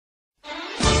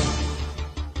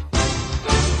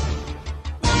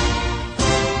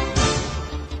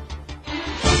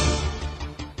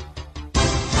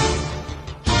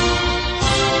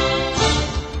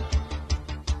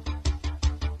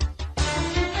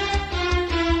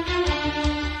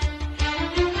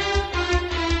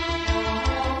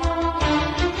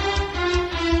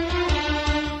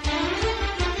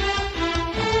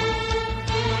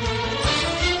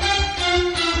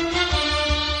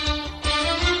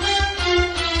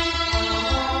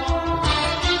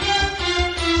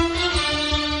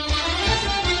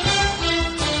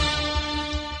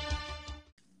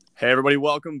Everybody,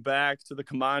 welcome back to the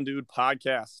Come On Dude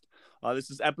podcast. This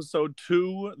is episode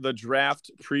 2, the draft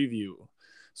preview.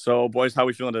 So, boys, how are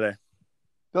we feeling today?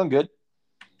 Feeling good.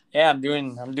 Yeah, I'm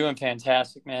doing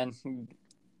fantastic, man.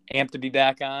 Amped to be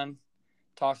back on,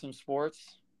 talk some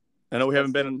sports. I know we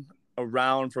haven't been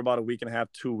around for about a week and a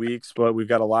half, 2 weeks, but we've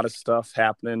got a lot of stuff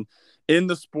happening in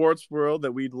the sports world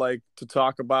that we'd like to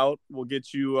talk about. We'll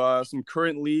get you some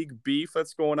current league beef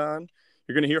that's going on.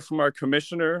 You're going to hear from our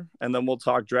commissioner, and then we'll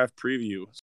talk draft preview.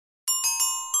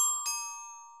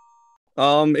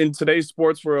 In today's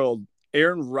sports world,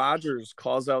 Aaron Rodgers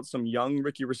calls out some young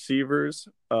rookie receivers,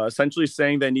 essentially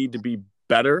saying they need to be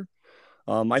better.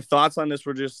 My thoughts on this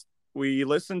were just, we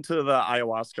listened to the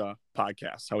ayahuasca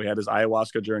podcast, how he had his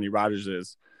ayahuasca journey, Rodgers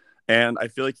is. And I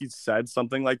feel like he's said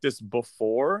something like this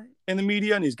before in the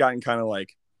media, and he's gotten kind of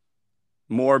like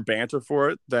more banter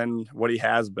for it than what he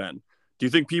has been. Do you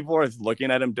think people are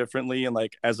looking at him differently and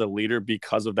like as a leader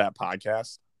because of that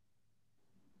podcast?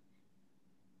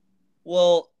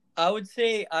 Well, I would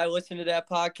say I listened to that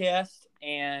podcast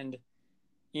and,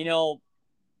 more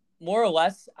or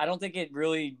less, I don't think it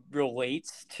really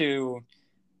relates to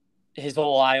his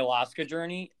whole ayahuasca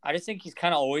journey. I just think he's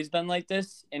kind of always been like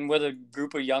this. And with a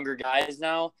group of younger guys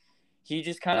now, he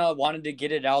just kind of wanted to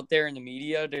get it out there in the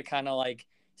media to kind of like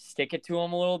stick it to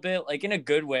him a little bit, like in a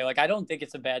good way. Like, I don't think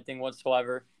it's a bad thing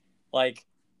whatsoever. Like,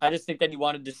 I just think that he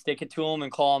wanted to stick it to him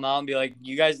and call him out and be like,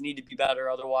 you guys need to be better.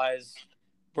 Otherwise,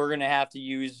 we're going to have to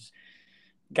use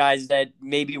guys that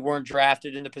maybe weren't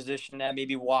drafted in the position that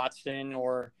maybe Watson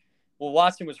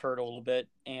Watson was hurt a little bit.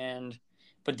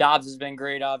 But Dobbs has been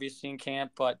great, obviously, in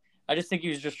camp. But I just think he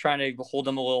was just trying to hold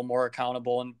them a little more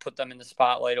accountable and put them in the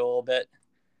spotlight a little bit.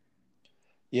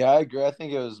 Yeah, I agree. I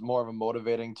think it was more of a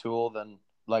motivating tool than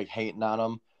like hating on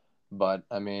him. But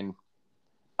I mean,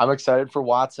 I'm excited for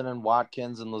Watson and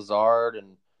Watkins and Lazard,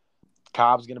 and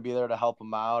Cobb's going to be there to help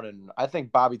him out. And I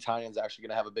think Bobby Tonyan's actually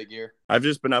going to have a big year. I've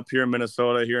just been up here in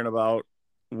Minnesota hearing about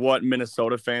what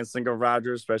Minnesota fans think of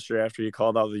Rodgers, especially after he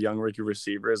called out the young rookie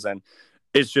receivers. And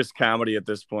it's just comedy at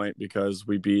this point because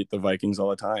we beat the Vikings all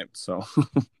the time. So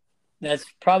that's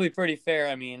probably pretty fair.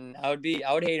 I mean, I would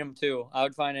hate him too. I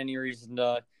would find any reason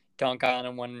to dunk on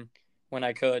him when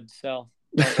I could. So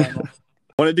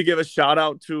wanted to give a shout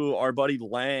out to our buddy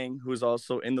Lang, who's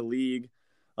also in the league.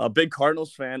 A big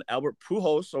Cardinals fan, Albert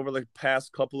Pujols, over the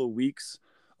past couple of weeks,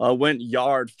 went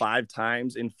yard 5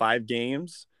 times in 5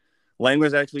 games. Lang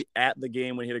was actually at the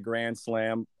game when he hit a grand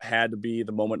slam. Had to be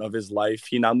the moment of his life.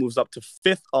 He now moves up to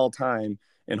 5th all-time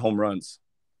in home runs.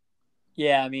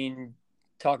 Yeah, I mean,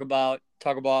 talk about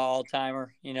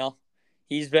all-timer,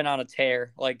 He's been on a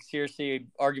tear. Like, seriously,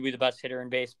 arguably the best hitter in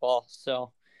baseball.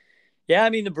 So, yeah, I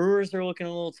mean, the Brewers are looking a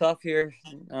little tough here.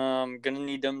 Going to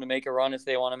need them to make a run if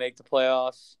they want to make the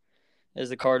playoffs, as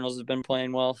the Cardinals have been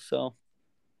playing well. So,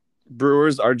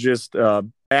 Brewers are just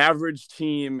average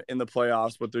team in the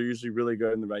playoffs, but they're usually really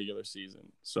good in the regular season.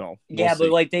 So we'll see.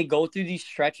 But like they go through these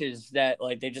stretches that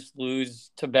like they just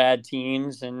lose to bad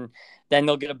teams, and then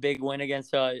they'll get a big win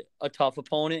against a tough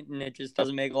opponent, and it just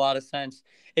doesn't make a lot of sense.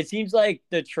 It seems like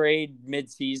the trade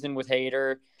mid-season with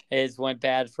Hader went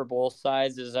bad for both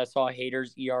sides. As I saw,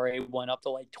 Hader's ERA went up to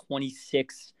like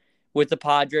 26 with the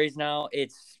Padres now.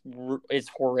 It's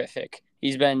horrific.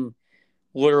 He's been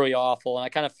literally awful, and I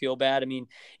kind of feel bad. I mean,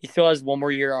 he still has one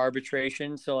more year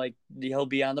arbitration, so like he'll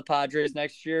be on the Padres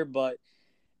next year, but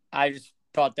I just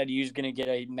thought that he was going to get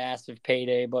a massive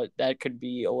payday, but that could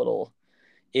be a little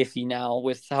iffy now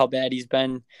with how bad he's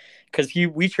been, because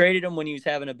we traded him when he was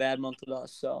having a bad month with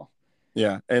us. So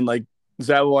yeah, and like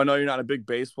Zabo, I know you're not a big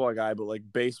baseball guy, but like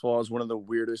baseball is one of the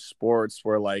weirdest sports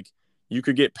where like you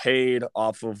could get paid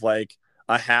off of like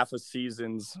a half a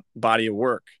season's body of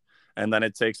work. And then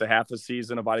it takes a half a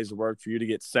season of bodies of work for you to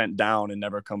get sent down and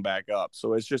never come back up.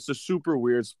 So it's just a super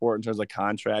weird sport in terms of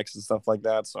contracts and stuff like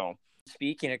that. So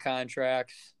speaking of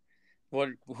contracts, what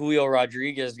Julio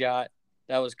Rodriguez got,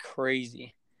 that was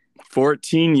crazy.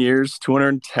 14 years,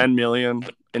 $210 million,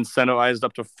 incentivized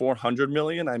up to $400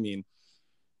 million. I mean,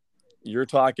 you're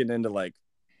talking into like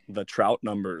the Trout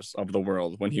numbers of the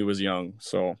world when he was young.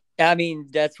 So I mean,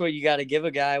 that's what you got to give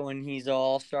a guy when he's an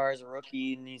all-star as a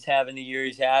rookie and he's having the year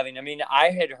he's having. I mean,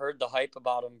 I had heard the hype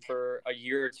about him for a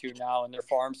year or two now in their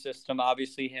farm system,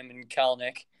 obviously him and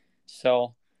Kelnick.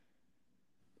 So,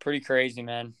 pretty crazy,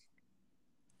 man.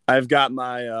 I've got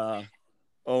my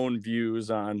own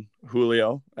views on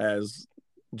Julio, as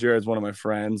Jared's one of my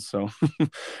friends. So,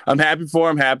 I'm happy for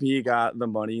him. Happy he got the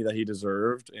money that he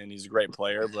deserved, and he's a great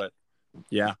player. But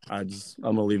yeah, I'm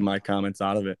gonna leave my comments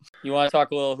out of it. You want to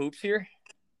talk a little hoops here?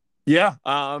 Yeah.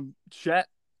 Chet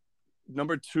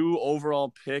number 2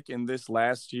 overall pick in this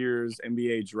last year's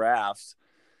NBA draft,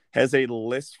 has a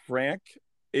Lisfranc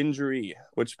injury,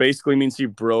 which basically means he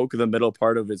broke the middle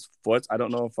part of his foot. I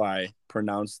don't know if I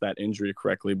pronounced that injury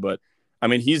correctly, but I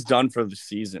mean, he's done for the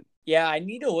season. Yeah, I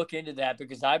need to look into that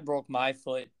because I broke my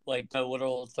foot, like the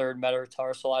literal third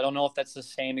metatarsal. I don't know if that's the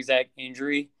same exact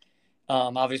injury.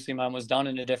 Obviously, mine was done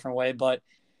in a different way, but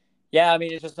yeah, I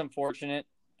mean, it's just unfortunate.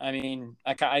 I mean,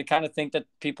 I kind of think that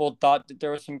people thought that there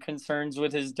were some concerns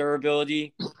with his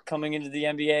durability coming into the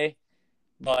NBA,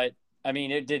 but I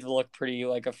mean, it did look pretty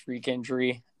like a freak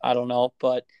injury. I don't know,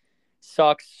 but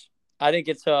sucks. I think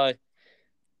it's a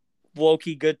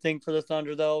low-key good thing for the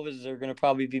Thunder, though, is they're going to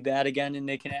probably be bad again, and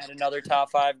they can add another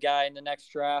top 5 guy in the next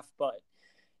draft. But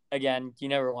again, you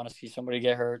never want to see somebody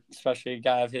get hurt, especially a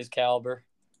guy of his caliber.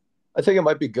 I think it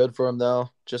might be good for him, though,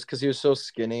 just because he was so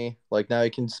skinny. Like, now he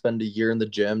can spend a year in the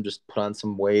gym, just put on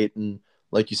some weight, and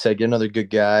like you said, get another good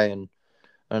guy, and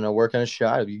I don't know, work on his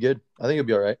shot. It'll be good. I think it'll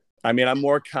be all right. I mean, I'm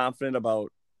more confident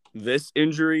about this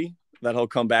injury that he'll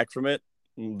come back from it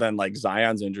than like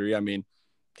Zion's injury. I mean,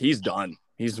 he's done.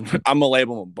 I'm gonna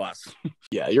label him a bust.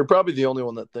 Yeah, you're probably the only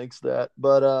one that thinks that.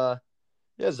 But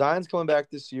yeah, Zion's coming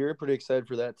back this year. Pretty excited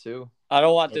for that too. I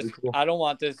don't want That'd this. be cool. I don't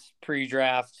want this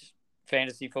pre-draft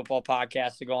fantasy football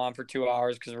podcast to go on for 2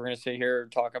 hours because we're gonna sit here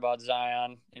and talk about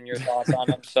Zion and your thoughts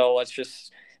on him. So let's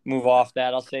just move off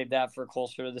that. I'll save that for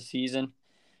closer to the season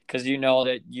because you know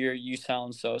that you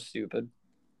sound so stupid.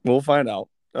 We'll find out.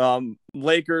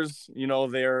 Lakers,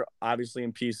 they're obviously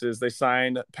in pieces. They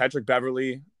signed Patrick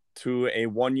Beverley to a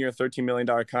 1-year, $13 million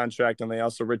contract, and they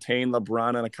also retain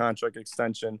LeBron on a contract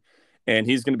extension. And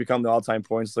he's going to become the all-time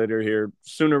points leader here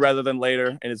sooner rather than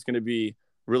later, and it's going to be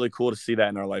really cool to see that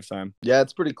in our lifetime. Yeah,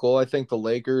 it's pretty cool. I think the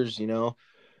Lakers, they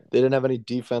didn't have any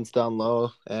defense down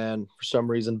low, and for some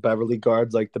reason Beverly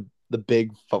guards like the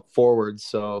big forwards.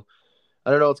 So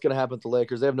I don't know what's going to happen with the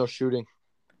Lakers. They have no shooting,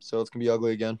 so it's going to be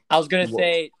ugly again. I was going to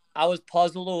say I was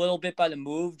puzzled a little bit by the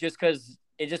move just because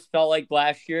it just felt like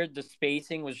last year the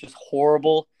spacing was just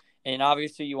horrible. And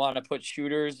obviously you want to put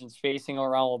shooters and spacing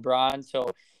around LeBron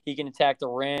so he can attack the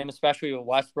rim, especially with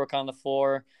Westbrook on the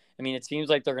floor. I mean, it seems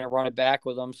like they're going to run it back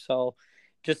with him. So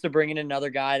just to bring in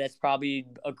another guy that's probably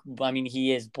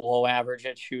he is below average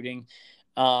at shooting.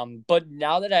 But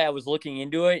now that I was looking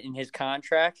into it in his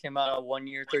contract, him on a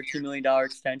 1-year, $13 million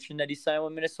extension that he signed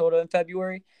with Minnesota in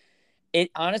February,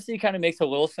 it honestly kind of makes a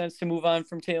little sense to move on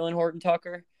from Talen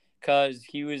Horton-Tucker because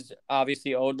he was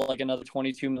obviously owed like another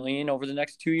 $22 million over the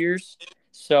next 2 years.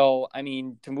 So, I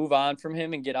mean, to move on from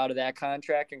him and get out of that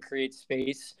contract and create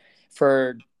space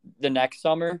for the next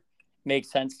summer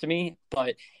makes sense to me.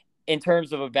 But in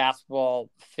terms of a basketball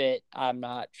fit, I'm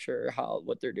not sure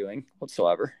what they're doing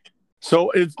whatsoever. So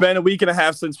it's been a week and a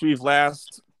half since you have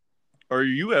last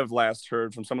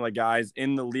heard from some of the guys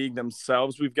in the league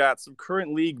themselves. We've got some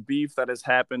current league beef that has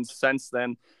happened since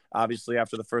then. Obviously,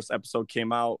 after the first episode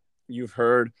came out, you've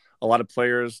heard a lot of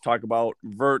players talk about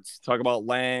Verts, talk about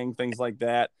Lang, things like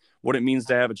that, what it means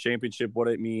to have a championship, what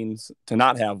it means to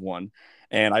not have one.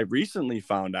 And I recently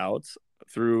found out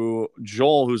through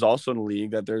Joel, who's also in the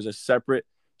league, that there's a separate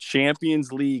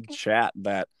Champions League chat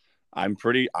that I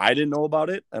didn't know about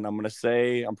it. And I'm going to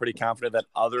say I'm pretty confident that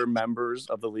other members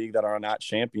of the league that are not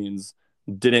champions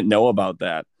didn't know about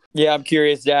that. Yeah, I'm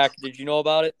curious, Zach. Did you know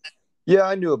about it? Yeah,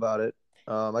 I knew about it.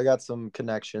 I got some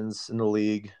connections in the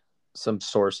league, some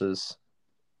sources.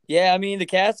 Yeah, I mean, the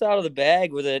cat's out of the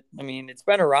bag with it. I mean, it's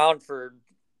been around for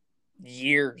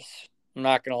years. I'm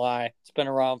not going to lie. It's been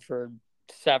around for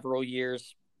several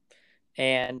years.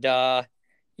 And,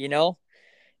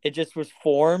 it just was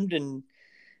formed, and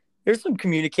there's some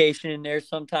communication in there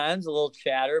sometimes, a little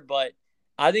chatter. But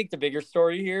I think the bigger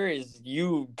story here is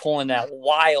you pulling that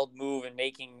wild move and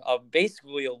making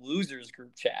basically a losers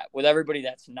group chat with everybody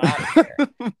that's not there.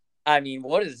 I mean,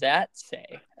 what does that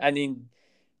say? I mean,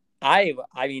 I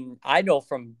know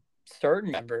from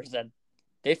certain members that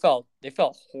they felt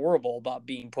horrible about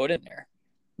being put in there.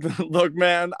 Look,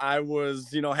 man, I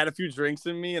was, had a few drinks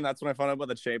in me, and that's when I found out about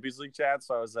the Champions League chat.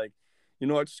 So I was like, you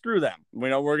know what, screw them.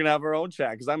 We're going to have our own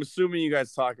chat because I'm assuming you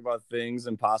guys talk about things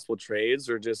and possible trades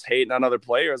or just hating on other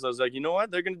players. I was like, you know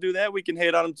what, they're going to do that. We can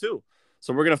hate on them too.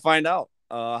 So we're going to find out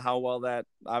how well that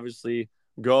obviously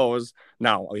goes.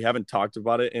 Now, we haven't talked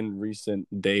about it in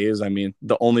recent days. I mean,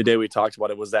 the only day we talked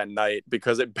about it was that night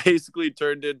because it basically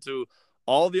turned into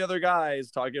all the other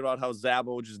guys talking about how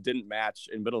Zabo just didn't match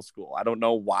in middle school. I don't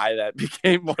know why that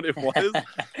became what it was,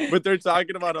 but they're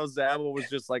talking about how Zabo was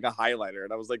just like a highlighter.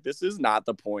 And I was like, this is not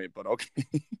the point, but okay.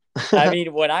 I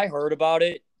mean, when I heard about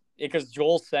it, because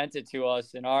Joel sent it to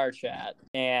us in our chat,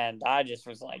 and I just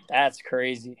was like, that's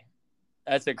crazy.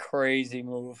 That's a crazy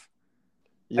move.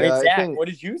 I Yeah, mean, I Zach, think. what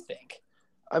did you think?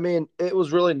 I mean, it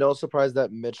was really no surprise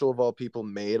that Mitchell of all people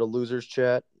made a losers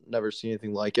chat. Never seen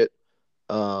anything like it.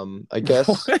 I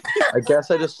guess. I guess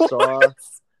I just saw.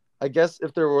 I guess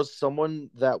if there was someone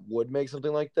that would make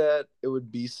something like that, it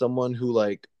would be someone who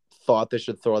like thought they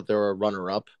should throw out there a runner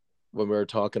up when we were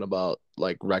talking about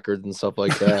like records and stuff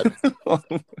like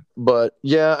that. But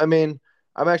yeah, I mean,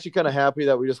 I'm actually kind of happy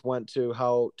that we just went to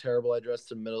how terrible I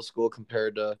dressed in middle school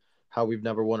compared to how we've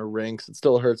never won a ring. 'Cause it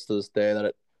still hurts to this day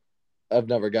that I've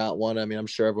never got one. I mean, I'm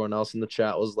sure everyone else in the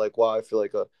chat was like, wow, I feel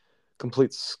like a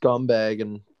complete scumbag.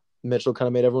 And Mitchell kind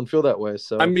of made everyone feel that way.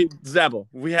 So, I mean, Zebo,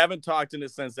 we haven't talked in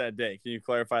it since that day. Can you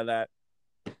clarify that?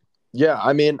 yeah,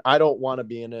 I mean, I don't want to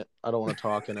be in it. I don't want to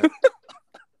talk in it.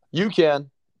 You can.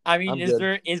 I mean, I'm is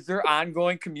good. there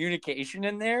ongoing communication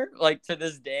in there, like to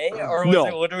this day, or was No.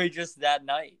 it literally just that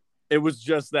night? It was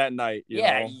just that night, you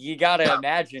Yeah, know. you gotta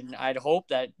imagine. I'd hope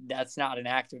that that's not an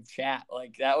active chat.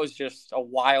 Like that was just a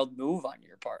wild move on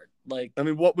your part. Like, I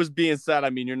mean, what was being said?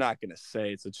 I mean, you're not gonna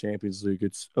say it's a Champions League;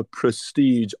 it's a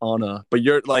prestige honor. But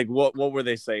you're like, what were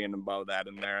they saying about that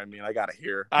in there? I mean, I gotta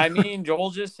hear. I mean,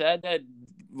 Joel just said that,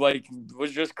 like,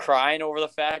 was just crying over the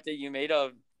fact that you made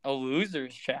a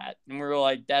losers chat, and we were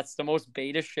like, that's the most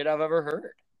beta shit I've ever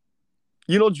heard.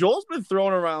 You know, Joel's been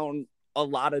throwing around a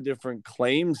lot of different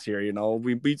claims here. You know,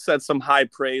 we said some high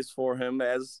praise for him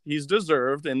as he's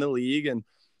deserved in the league, and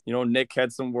you know, Nick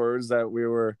had some words that we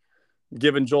were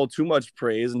giving Joel too much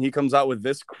praise, and he comes out with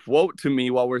this quote to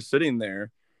me while we're sitting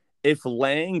there: "If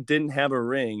Lang didn't have a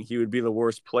ring, he would be the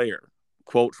worst player."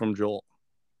 Quote from Joel.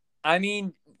 I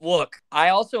mean, look, I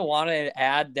also want to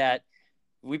add that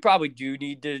we probably do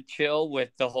need to chill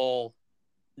with the whole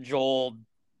Joel.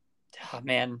 Oh,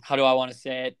 man, how do I want to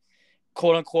say it?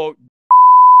 "Quote unquote"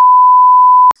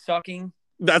 sucking.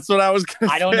 That's what I was gonna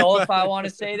say. I don't know if I want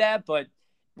to say that, but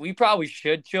we probably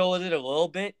should chill with it a little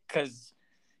bit because,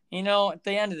 you know, at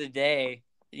the end of the day,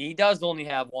 he does only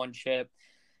have one chip.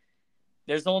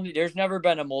 There's never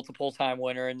been a multiple time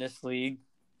winner in this league.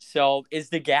 So is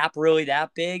the gap really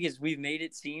that big as we've made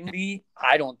it seem to be?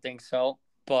 I don't think so,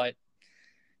 but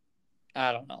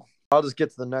I don't know. I'll just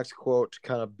get to the next quote to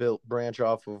kind of branch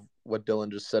off of what Dylan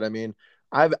just said. I mean,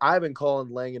 I've been calling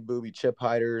Lang and Booby chip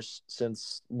hiders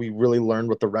since we really learned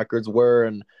what the records were.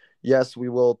 And yes, we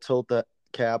will tilt the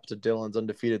cap to Dylan's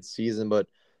undefeated season, but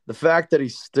the fact that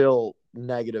he's still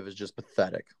negative is just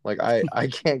pathetic. Like I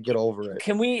can't get over it.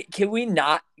 Can we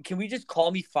just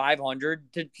call me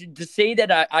 500 to say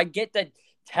that I get that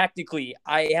technically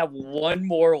I have one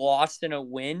more loss than a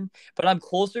win, but I'm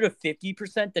closer to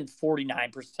 50% than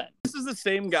 49%. This is the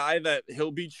same guy that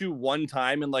he'll beat you one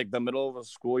time in like the middle of a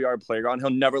schoolyard playground. He'll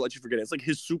never let you forget it. It's like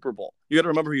his Super Bowl. You got to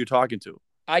remember who you're talking to.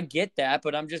 I get that,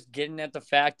 but I'm just getting at the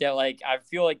fact that like I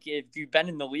feel like if you've been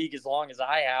in the league as long as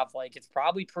I have, like it's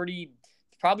probably pretty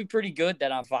good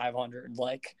that I'm 500.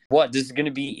 Like what? This is going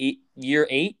to be year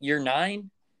 8, year 9?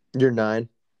 You're 9.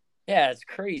 Yeah, it's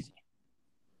crazy.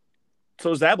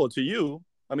 So Zabo, to you,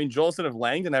 I mean, Joel said if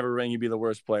Lang didn't have a ring, he'd be the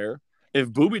worst player.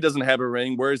 If Booby doesn't have a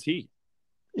ring, where is he?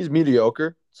 He's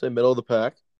mediocre. Say middle of the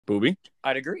pack. Booby?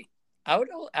 I'd agree. I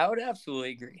would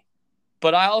absolutely agree.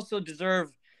 But I also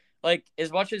deserve, like,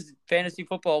 as much as fantasy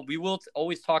football, we will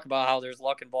always talk about how there's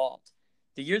luck involved.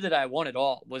 The year that I won it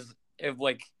all was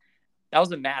like that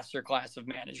was a masterclass of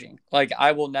managing. Like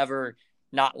I will never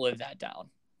not live that down.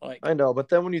 Like I know, but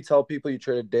then when you tell people you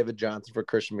traded David Johnson for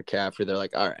Christian McCaffrey, they're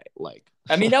like, all right, like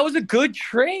I mean, that was a good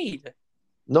trade.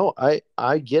 No,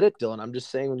 I get it, Dylan. I'm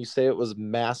just saying when you say it was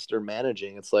master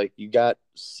managing, it's like you got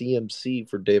CMC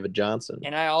for David Johnson.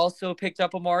 And I also picked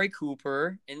up Amari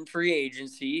Cooper in free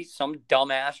agency. Some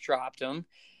dumbass dropped him.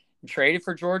 Traded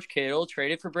for George Kittle,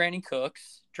 traded for Brandon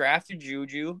Cooks, drafted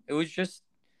Juju. It was just,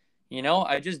 you know,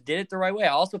 I just did it the right way. I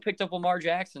also picked up Lamar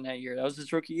Jackson that year. That was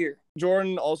his rookie year.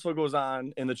 Jordan also goes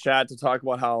on in the chat to talk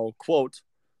about how, quote,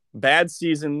 bad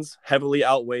seasons heavily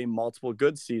outweigh multiple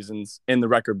good seasons in the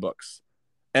record books.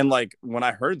 And, like, when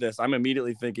I heard this, I'm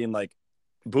immediately thinking, like,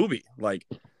 Booby, like,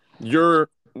 your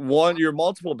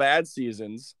multiple bad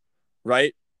seasons,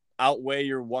 right, outweigh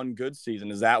your one good season.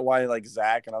 Is that why, like,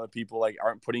 Zach and other people, like,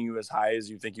 aren't putting you as high as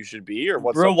you think you should be? Or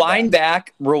what's rewind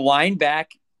back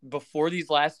before these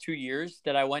last 2 years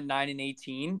that I went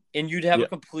 9-18, and you'd have a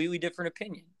completely different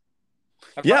opinion.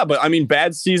 Yeah, but I mean,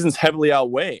 bad seasons heavily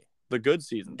outweigh the good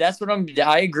seasons. That's what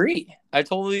I agree. I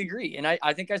totally agree. And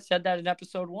I think I said that in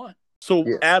episode 1. So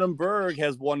Adam Berg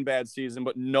has one bad season,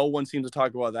 but no one seems to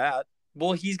talk about that.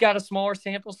 Well, he's got a smaller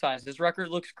sample size. His record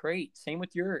looks great. Same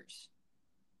with yours.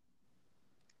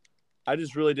 I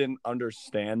just really didn't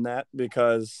understand that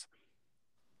because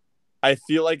I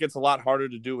feel like it's a lot harder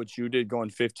to do what you did going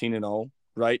 15-0,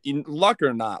 right? In luck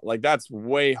or not, like that's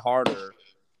way harder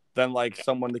than like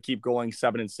someone to keep going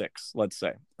 7-6, let's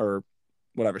say, or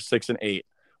whatever, 6-8,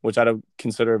 which I don't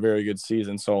consider a very good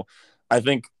season. So I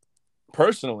think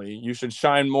personally, you should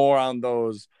shine more on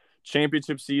those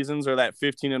championship seasons or that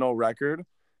 15-0 record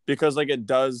because like it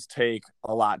does take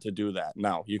a lot to do that.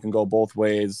 Now you can go both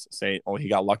ways, say, oh, he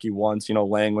got lucky once,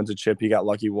 Lang wins a chip, he got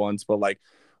lucky once, but like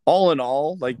all in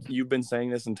all, like you've been saying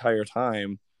this entire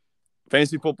time,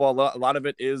 fantasy football, a lot of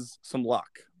it is some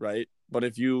luck, right? But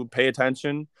if you pay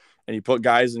attention and you put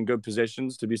guys in good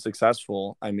positions to be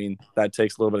successful, I mean, that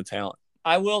takes a little bit of talent.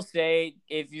 I will say,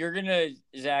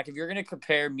 Zach, if you're gonna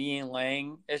compare me and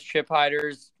Lang as chip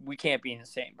hiders, we can't be in the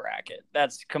same bracket.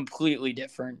 That's completely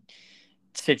different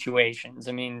situations.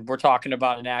 I mean, we're talking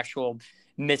about an actual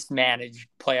mismanaged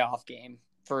playoff game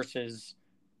versus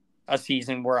a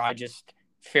season where I just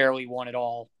fairly won it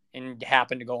all and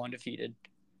happened to go undefeated.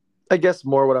 I guess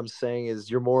more what I'm saying is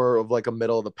you're more of like a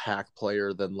middle of the pack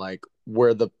player than like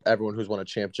where everyone who's won a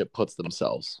championship puts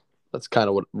themselves. That's kind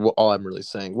of what all I'm really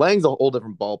saying. Lang's a whole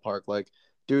different ballpark. Like,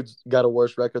 dude's got a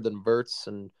worse record than Verts,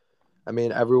 and I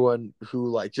mean everyone who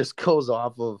like just goes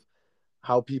off of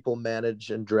how people manage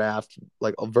and draft.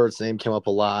 Like Verts' name came up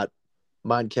a lot,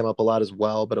 mine came up a lot as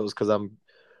well, but it was because I'm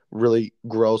really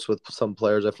gross with some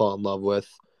players I fall in love with.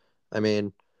 I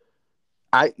mean,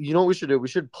 you know what we should do? We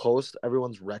should post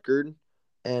everyone's record,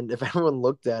 and if everyone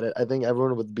looked at it, I think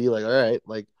everyone would be like, all right,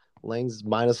 like Lang's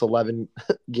minus 11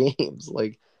 games,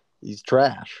 like he's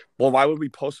trash. Well, why would we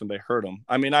post them? They heard him.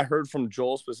 I mean, I heard from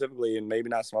Joel specifically, and maybe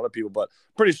not some other people, but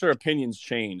pretty sure opinions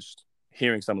changed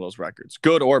hearing some of those records,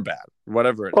 good or bad,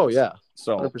 whatever it is. Oh yeah,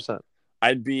 so 100%.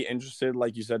 I'd be interested,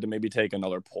 like you said, to maybe take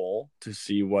another poll to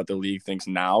see what the league thinks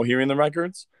now hearing the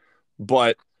records.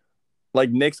 But like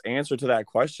Nick's answer to that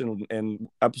question in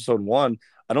episode 1,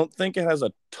 I don't think it has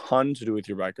a ton to do with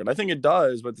your record. I think it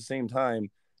does, but at the same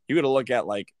time, you got to look at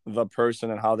like the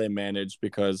person and how they manage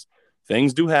because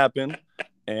things do happen.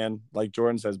 And like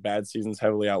Jordan says, bad seasons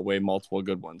heavily outweigh multiple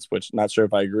good ones, which not sure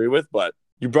if I agree with, but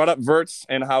you brought up Verts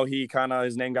and how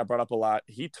his name got brought up a lot.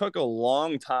 He took a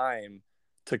long time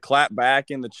to clap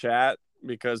back in the chat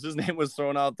because his name was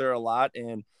thrown out there a lot.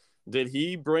 And did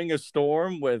he bring a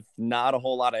storm with not a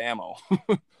whole lot of ammo?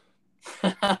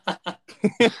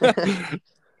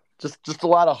 just a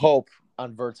lot of hope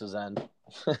on Verts' end.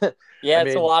 Yeah,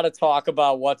 it's a lot of talk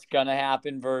about what's gonna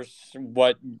happen versus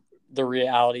what the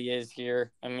reality is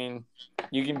here. I mean,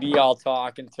 you can be all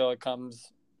talk until it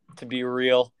comes to be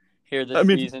real here this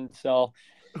season. So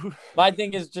my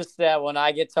thing is just that when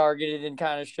I get targeted and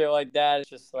kind of shit like that, it's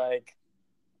just like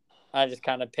I just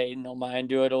kind of pay no mind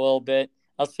to it a little bit.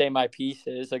 I'll say my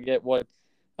pieces. I get what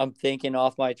I'm thinking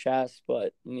off my chest,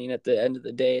 but I mean, at the end of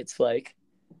the day, it's like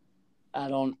I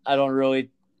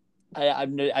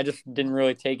just didn't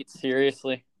really take it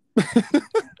seriously.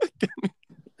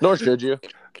 Nor should you.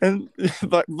 And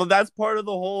but that's part of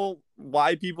the whole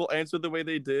why people answered the way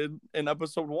they did in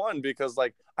episode 1 because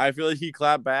like I feel like he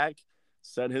clapped back,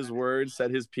 said his words,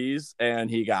 said his piece, and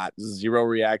he got zero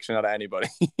reaction out of anybody.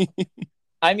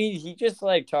 I mean, he just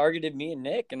like targeted me and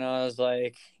Nick, and I was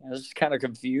just kind of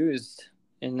confused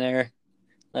in there.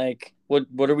 Like,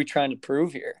 what are we trying to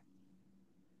prove here?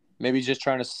 Maybe just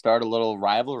trying to start a little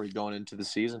rivalry going into the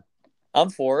season. I'm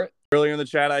for it. Earlier in the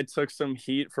chat, I took some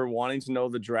heat for wanting to know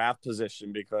the draft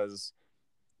position because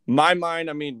my mind,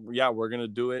 I mean, yeah, we're going to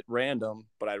do it random,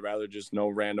 but I'd rather just know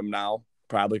random now,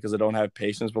 probably because I don't have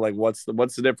patience. But like, what's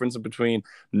the difference between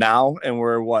now and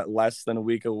we're less than a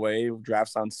week away?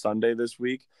 Drafts on Sunday this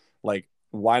week. Like,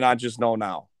 why not just know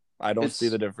now? I don't see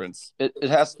the difference. It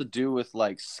has to do with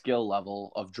like skill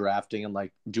level of drafting and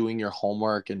like doing your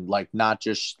homework and like not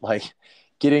just like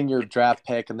getting your draft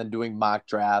pick and then doing mock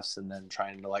drafts and then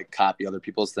trying to like copy other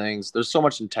people's things. There's so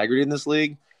much integrity in this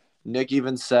league. Nick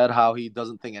even said how he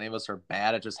doesn't think any of us are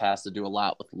bad. It just has to do a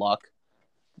lot with luck.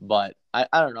 But I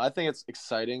don't know. I think it's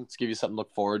exciting to give you something to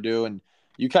look forward to. And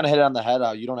you kind of hit it on the head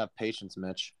how you don't have patience,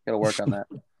 Mitch. Got to work on that.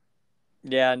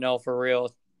 Yeah, no, for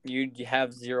real. You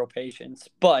have zero patience.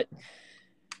 But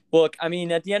look, I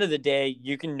mean, at the end of the day,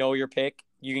 you can know your pick.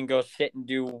 You can go sit and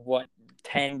do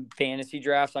 10 fantasy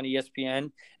drafts on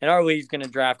ESPN, and our league's going to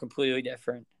draft completely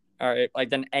different. All right,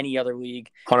 like than any other league.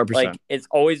 100%. Like it's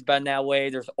always been that way.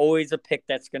 There's always a pick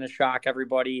that's going to shock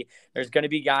everybody. There's going to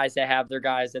be guys that have their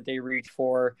guys that they reach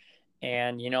for.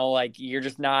 And, like you're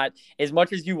just not – as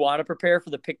much as you want to prepare for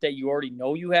the pick that you already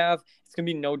know you have, it's going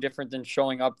to be no different than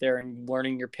showing up there and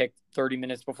learning your pick 30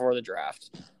 minutes before the draft.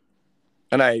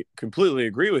 And I completely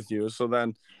agree with you. So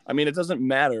then, I mean, it doesn't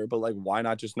matter, but like, why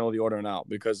not just know the order now?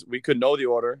 Because we could know the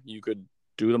order. You could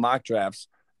do the mock drafts.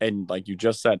 And like you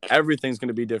just said, everything's going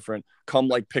to be different come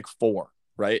like pick 4,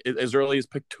 right? As early as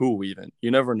pick 2 even.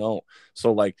 You never know.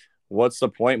 So like, what's the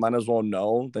point? Might as well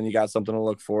know. Then you got something to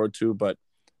look forward to. But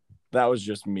that was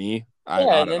just me. I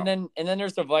don't know. And then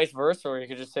there's the vice versa where you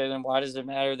could just say, then why does it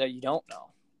matter that you don't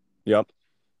know? Yep.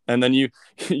 And then you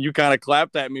kind of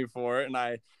clapped at me for it, and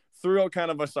I threw out kind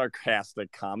of a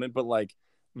sarcastic comment, but like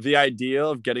the idea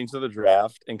of getting to the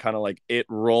draft and kind of like it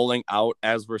rolling out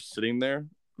as we're sitting there,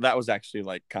 that was actually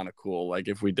like kind of cool. Like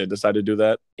if we did decide to do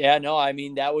that. Yeah, no, I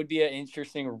mean, that would be an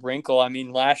interesting wrinkle. I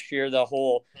mean, last year, the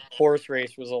whole horse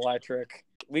race was electric.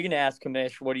 We can ask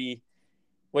Kamish what he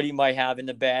might have in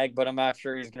the bag, but I'm not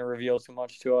sure he's going to reveal too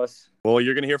much to us. Well,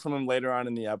 you're going to hear from him later on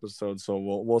in the episode, so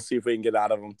we'll see if we can get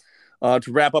out of him.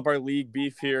 To wrap up our league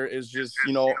beef here is just,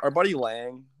 our buddy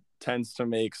Lang tends to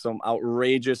make some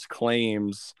outrageous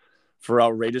claims for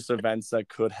outrageous events that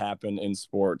could happen in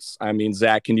sports. I mean,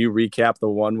 Zach, can you recap the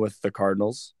one with the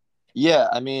Cardinals? Yeah,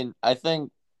 I mean, I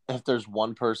think if there's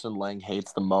one person Lang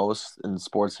hates the most in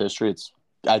sports history,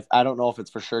 I don't know if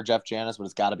it's for sure Jeff Janis, but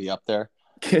it's got to be up there.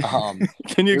 Can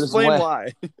you explain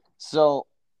why? So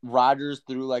Rodgers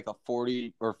threw like a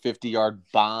 40 or 50-yard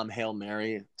bomb Hail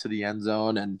Mary to the end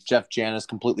zone, and Jeff Janis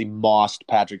completely mossed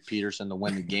Patrick Peterson to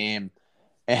win the game.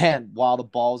 And while the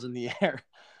ball's in the air,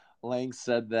 Lang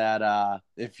said that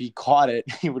if he caught it,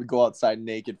 he would go outside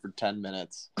naked for 10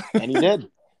 minutes. And he did.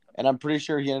 And I'm pretty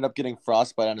sure he ended up getting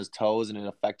frostbite on his toes, and it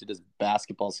affected his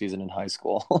basketball season in high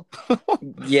school.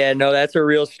 Yeah, no, that's a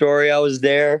real story. I was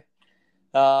there.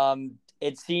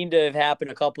 It seemed to have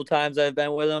happened a couple times I've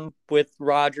been with him, with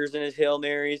Rodgers and his Hail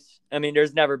Marys. I mean,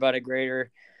 there's never been a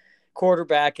greater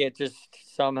quarterback at just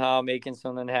somehow making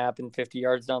something happen 50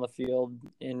 yards down the field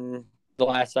in the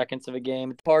last seconds of a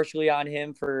game. It's partially on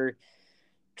him for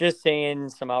just saying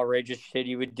some outrageous shit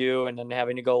he would do and then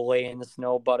having to go lay in the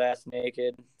snow butt-ass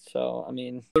naked. So, I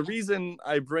mean. The reason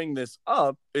I bring this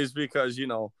up is because,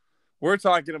 we're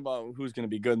talking about who's going to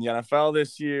be good in the NFL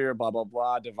this year, blah, blah,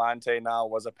 blah. Devontae now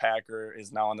was a Packer,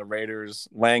 is now on the Raiders.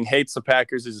 Lang hates the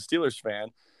Packers, he's a Steelers fan.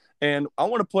 And I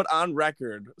want to put on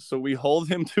record, so we hold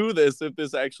him to this if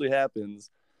this actually happens.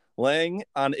 Lang,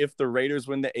 on if the Raiders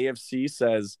win the AFC,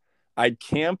 says, I'd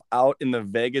camp out in the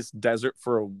Vegas desert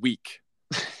for a week.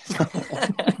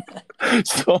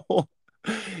 So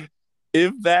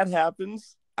if that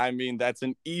happens, I mean, that's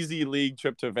an easy league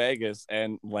trip to Vegas,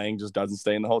 and Lang just doesn't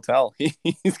stay in the hotel.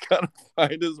 He's got to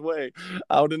find his way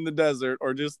out in the desert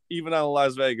or just even on a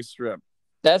Las Vegas Strip.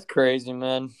 That's crazy,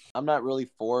 man. I'm not really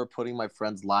for putting my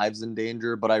friends' lives in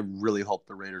danger, but I really hope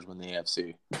the Raiders win the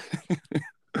AFC.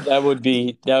 That would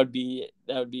be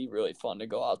really fun to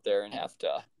go out there and have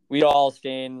to. We'd all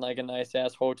stay in like a nice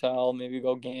ass hotel, maybe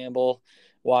go gamble,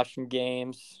 watch some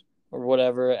games or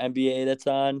whatever NBA that's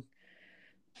on.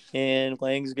 And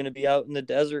Lang's going to be out in the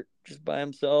desert just by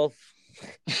himself.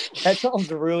 That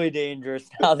sounds really dangerous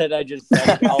now that I just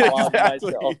said it out loud to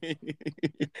myself.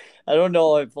 I don't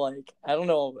know.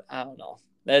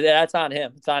 That's on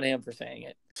him. It's on him for saying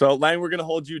it. So, Lang, we're going to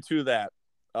hold you to that.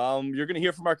 You're going to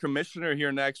hear from our commissioner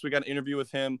here next. We got an interview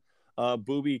with him.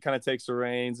 Booby kind of takes the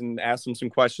reins and asks him some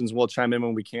questions. We'll chime in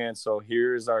when we can. So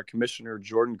here's our commissioner,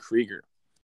 Jordan Krieger.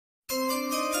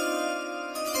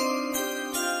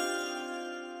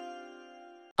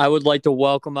 I would like to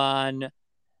welcome on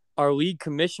our league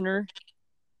commissioner,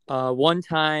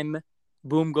 one-time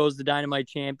Boom Goes the Dynamite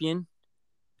champion,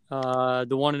 the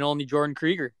one and only Jordan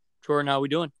Krieger. Jordan, how we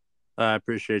doing? I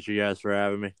appreciate you guys for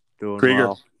having me. Doing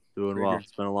Krieger. well.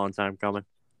 It's been a long time coming.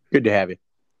 Good to have you.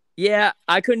 Yeah,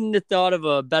 I couldn't have thought of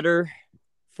a better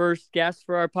first guest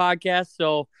for our podcast.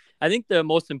 So I think the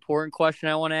most important question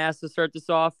I want to ask to start this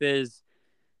off is,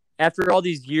 after all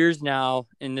these years now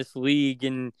in this league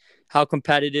and how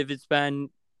competitive it's been,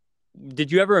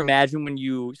 did you ever imagine when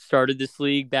you started this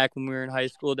league back when we were in high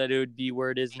school that it would be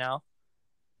where it is now?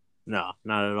 No,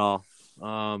 not at all.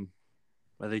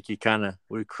 I think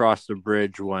we crossed the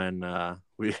bridge when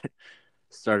we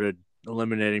started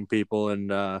eliminating people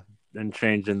and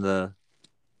changing the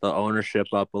ownership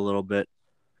up a little bit.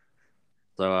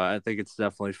 So I think it's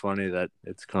definitely funny that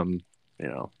it's come,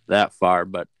 that far.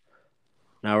 But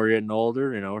now we're getting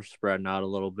older, we're spreading out a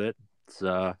little bit. It's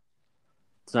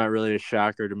not really a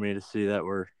shocker to me to see that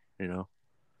we're,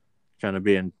 kind of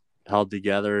being held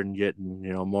together and getting,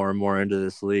 more and more into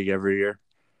this league every year.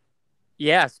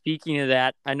 Yeah, speaking of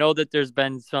that, I know that there's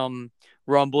been some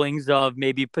rumblings of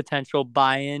maybe potential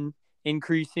buy-in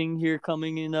increasing here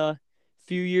coming in a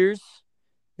few years,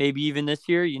 maybe even this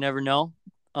year. You never know.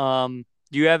 Do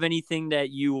you have anything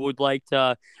that you would like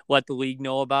to let the league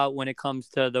know about when it comes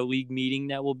to the league meeting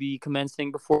that will be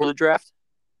commencing before the draft?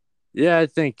 Yeah, I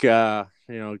think,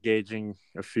 gauging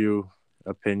a few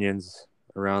opinions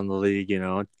around the league.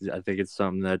 I think it's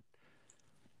something that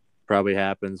probably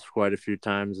happens quite a few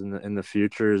times in the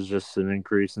future, is just an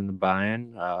increase in the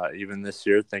buy-in. Even this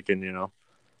year, thinking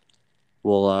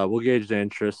we'll gauge the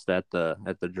interest at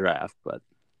the draft, but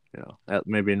at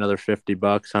maybe another $50,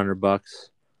 $100,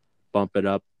 bump it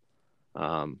up.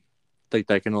 Think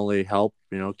that can only help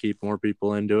keep more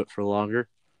people into it for longer.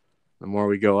 The more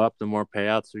we go up, the more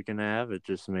payouts we can have. It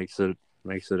just makes it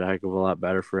a heck of a lot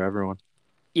better for everyone.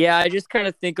 Yeah, I just kind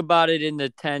of think about it in the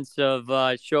tense of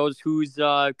shows who's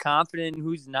confident and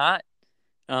who's not,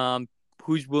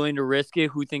 who's willing to risk it,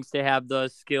 who thinks they have the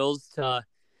skills to.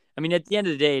 I mean, at the end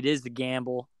of the day, it is a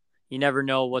gamble. You never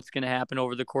know what's going to happen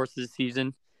over the course of the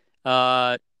season.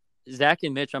 Zach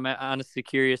and Mitch, I'm honestly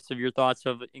curious of your thoughts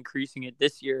of increasing it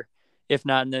this year, if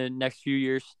not in the next few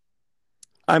years.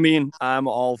 I mean, I'm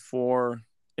all for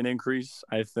an increase.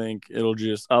 I think it'll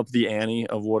just up the ante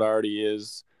of what already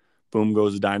is. Boom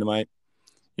goes Dynamite.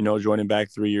 Joining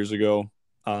back 3 years ago,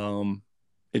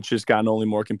 it's just gotten only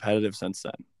more competitive since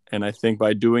then. And I think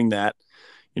by doing that,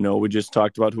 we just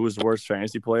talked about who was the worst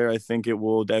fantasy player. I think it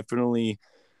will definitely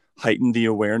heighten the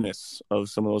awareness of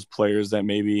some of those players that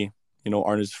maybe,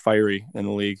 aren't as fiery in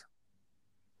the league.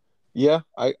 Yeah,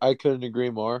 I couldn't agree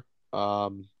more.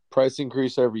 Price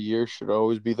increase every year should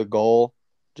always be the goal,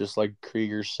 just like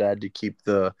Krieger said, to keep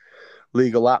the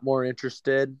league a lot more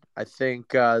interested. I think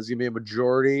there's going to be a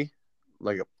majority,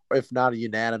 if not a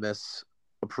unanimous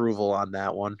approval on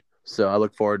that one. So I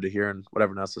look forward to hearing what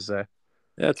everyone else to say.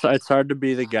 Yeah, it's hard to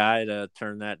be the guy to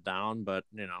turn that down, but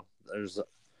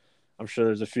I'm sure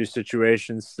there's a few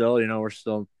situations still. We're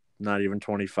still not even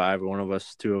 25.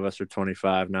 Two of us are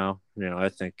 25 now. I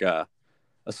think a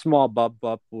small bump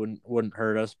up wouldn't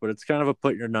hurt us, but it's kind of a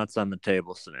put your nuts on the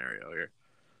table scenario here.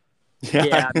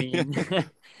 Yeah, I mean,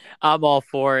 I'm all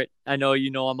for it. I know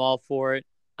I'm all for it.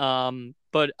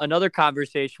 But another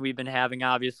conversation we've been having,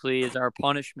 obviously, is our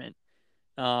punishment.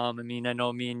 I mean, I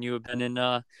know me and you have been in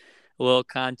a little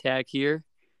contact here,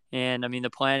 and I mean,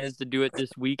 the plan is to do it this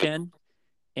weekend.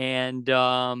 And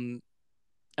I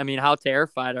mean, how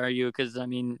terrified are you? Because I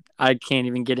mean, I can't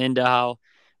even get into how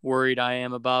worried I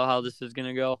am about how this is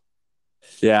gonna go.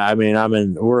 Yeah, I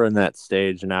mean, we're in that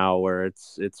stage now where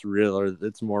it's real, or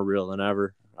it's more real than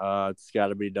ever. It's got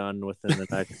to be done within the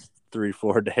next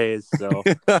 3-4 days. So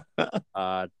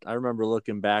I remember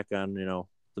looking back on the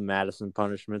Madison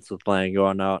punishments with playing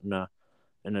going out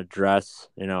in a dress.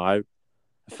 I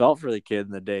felt for the kid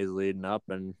in the days leading up,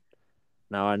 and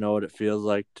now I know what it feels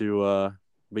like to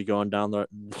be going down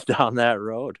that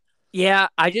road. Yeah,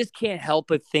 I just can't help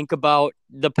but think about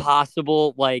the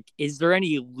possible, is there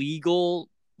any legal,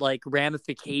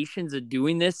 ramifications of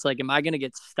doing this? Am I going to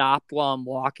get stopped while I'm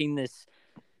walking this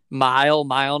mile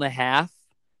and a half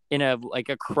in a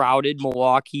crowded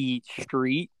Milwaukee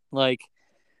street?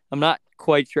 I'm not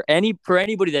quite sure. For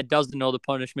anybody that doesn't know the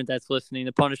punishment that's listening,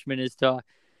 the punishment is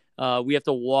we have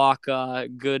to walk a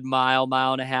good mile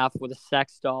and a half with a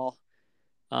sex doll.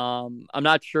 I'm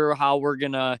not sure how we're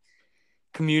going to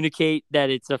communicate that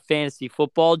it's a fantasy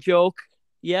football joke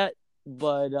yet,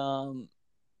 but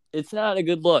it's not a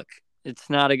good look. It's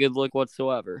not a good look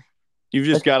whatsoever. You've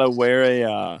just got to wear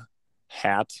a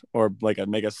hat or make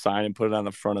a sign and put it on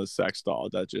the front of the sex doll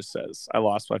that just says, "I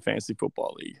lost my fantasy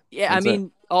football league." Yeah, I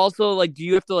mean, also, do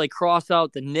you have to cross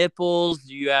out the nipples?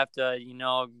 Do you have to,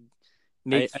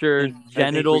 make sure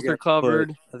genitals are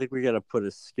covered? I think we got to put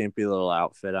a skimpy little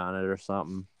outfit on it or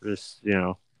something. Just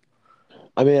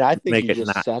I mean, I think you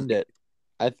just send it.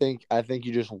 I think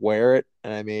you just wear it,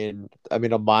 and I mean,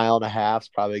 a mile and a half is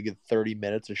probably a good 30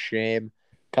 minutes of shame,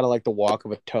 kind of like the Walk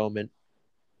of Atonement.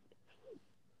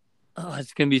 Oh,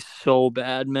 it's gonna be so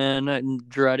bad, man. I'm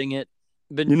dreading it.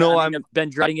 I've been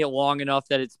dreading it long enough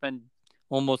that it's been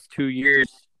almost 2 years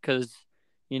because,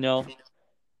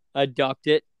 I ducked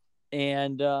it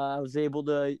and I was able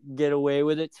to get away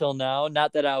with it till now.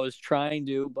 Not that I was trying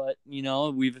to, but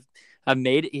I've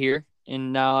made it here.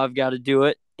 And now I've got to do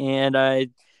it. And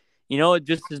it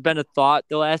just has been a thought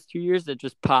the last 2 years that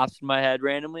just pops in my head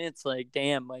randomly. It's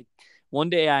damn, one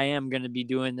day I am going to be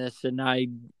doing this, and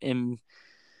I'm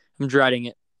dreading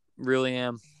it. Really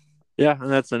am. Yeah. And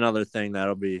that's another thing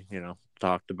that'll be,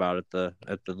 talked about at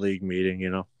the league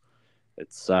meeting.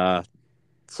 It's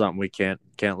something we can't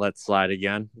let slide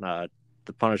again.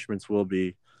 The punishments will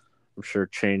be, I'm sure,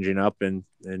 changing up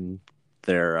in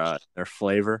their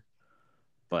flavor.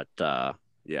 But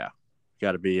yeah,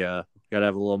 got to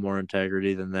have a little more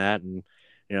integrity than that, and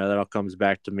that all comes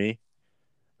back to me.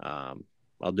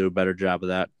 I'll do a better job of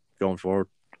that going forward.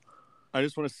 I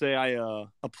just want to say I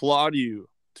applaud you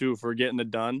too for getting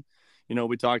it done.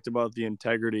 we talked about the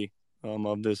integrity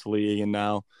of this league, and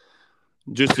now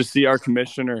just to see our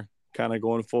commissioner kind of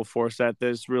going full force at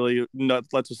this really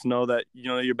lets us know that,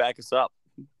 you back us up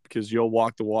because you'll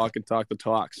walk the walk and talk the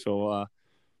talk. So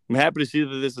I'm happy to see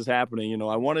that this is happening.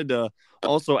 I wanted to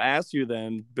also ask you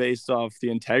then, based off the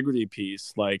integrity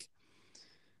piece, like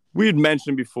we had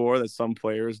mentioned before that some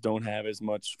players don't have as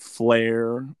much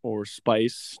flair or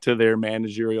spice to their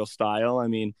managerial style. I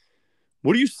mean,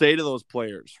 what do you say to those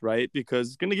players, right? Because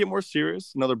it's going to get more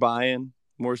serious, another buy-in,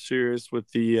 more serious with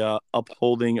the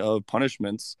upholding of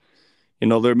punishments.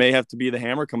 There may have to be the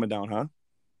hammer coming down, huh?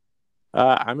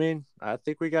 I mean, I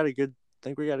think we got a good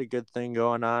thing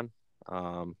going on.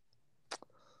 I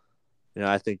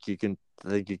think you can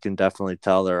definitely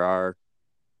tell there are,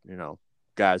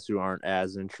 guys who aren't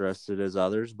as interested as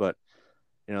others, but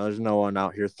there's no one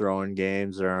out here throwing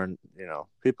games or,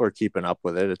 people are keeping up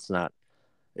with it. It's not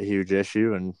a huge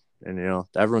issue, and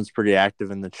everyone's pretty active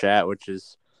in the chat, which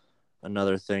is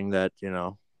another thing that,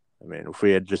 I mean, if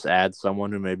we had just add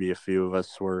someone who maybe a few of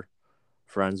us were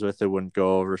friends with, it wouldn't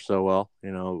go over so well.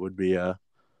 It would be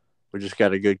we just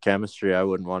got a good chemistry. I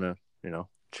wouldn't want to,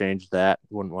 change that.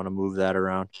 Wouldn't want to move that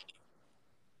around.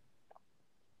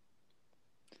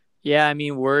 Yeah, I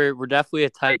mean, we're definitely a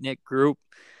tight-knit group.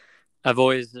 I've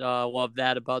always loved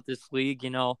that about this league.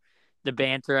 The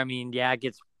banter. I mean, yeah,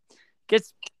 it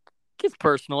gets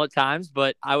personal at times,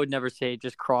 but I would never say it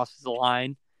just crosses the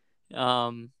line.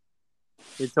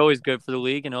 It's always good for the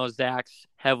league. Zach's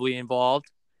heavily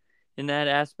involved in that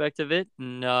aspect of it,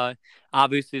 and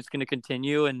obviously it's going to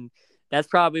continue. And that's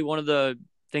probably one of the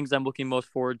things I'm looking most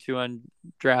forward to on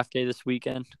draft day this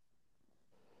weekend.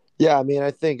 Yeah, I mean, I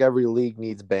think every league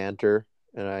needs banter,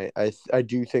 and I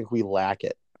do think we lack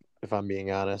it, if I'm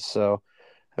being honest. So,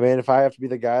 I mean, if I have to be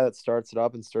the guy that starts it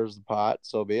up and stirs the pot,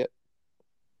 so be it.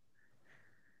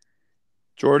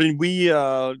 Jordan, we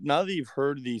now that you've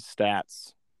heard these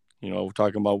stats, we're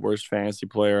talking about worst fantasy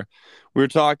player. We were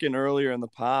talking earlier in the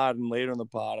pod and later in the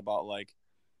pod about, like,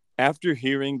 after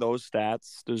hearing those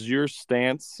stats, does your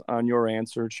stance on your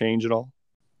answer change at all?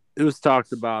 It was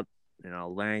talked about,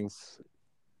 Lang's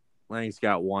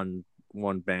got one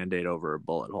Band-Aid over a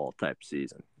bullet hole type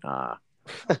season.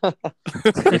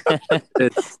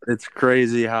 It's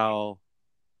crazy how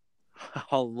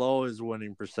low his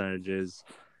winning percentage is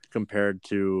compared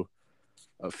to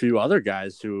a few other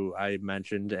guys who I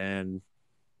mentioned. And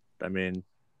I mean,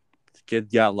 the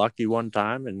kid got lucky one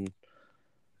time, and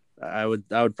I would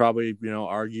probably,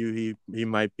 argue he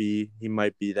might be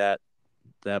that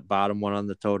bottom one on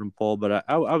the totem pole, but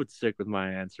I would stick with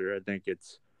my answer. I think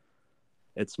it's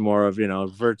more of,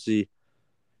 Vertzy,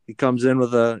 he comes in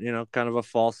with a, kind of a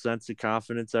false sense of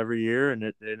confidence every year, and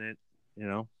it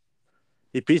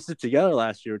he pieced it together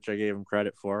last year, which I gave him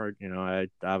credit for. I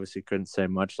obviously couldn't say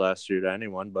much last year to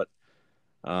anyone, but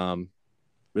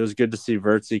it was good to see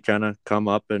Vertzy kind of come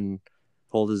up and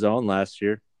hold his own last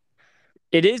year.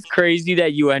 It is crazy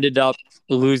that you ended up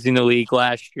losing the league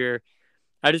last year.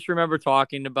 I just remember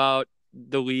talking about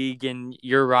the league and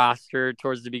your roster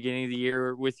towards the beginning of the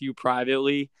year with you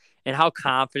privately and how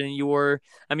confident you were.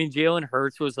 I mean, Jalen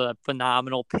Hurts was a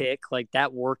phenomenal pick. Like,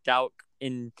 that worked out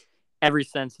in every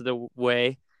sense of the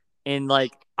way. And,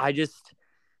 like, I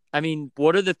mean,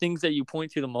 what are the things that you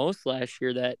point to the most last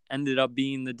year that ended up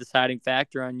being the deciding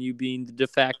factor on you being the de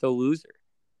facto loser?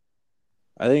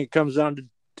 I think it comes down to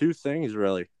two things,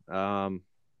 really.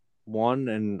 One,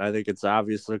 and I think it's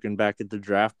obvious looking back at the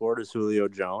draft board, is Julio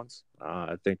Jones.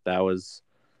 I think that was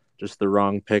just the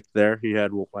wrong pick there. He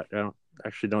had, I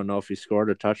don't know if he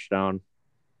scored a touchdown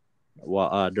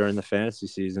during the fantasy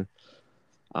season.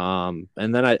 And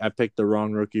then I picked the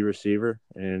wrong rookie receiver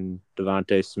in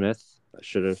Devontae Smith. I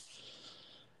should have,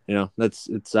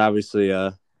 it's obviously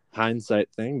a hindsight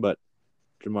thing, but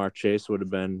Jamar Chase would have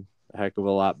been a heck of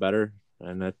a lot better.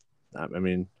 And I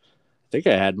think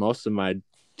I had most of my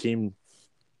team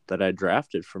that I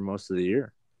drafted for most of the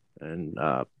year, and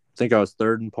I think I was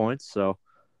third in points, so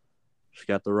just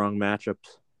got the wrong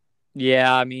matchups.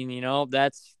 Yeah, I mean,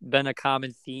 that's been a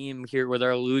common theme here with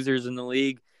our losers in the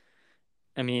league.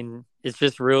 I mean, it's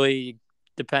just really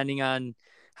depending on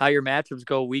how your matchups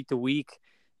go week to week.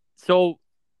 So,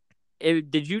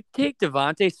 did you take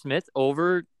Devontae Smith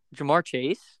over Jamar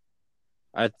Chase?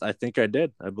 I think I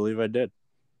did. I believe I did.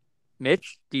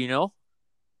 Mitch, do you know?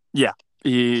 Yeah,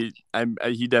 he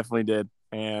definitely did,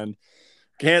 and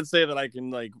can't say that I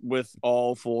can, like, with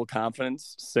all full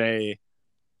confidence say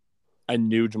I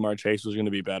knew Jamar Chase was going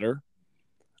to be better.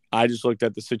 I just looked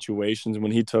at the situations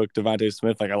when he took Devontae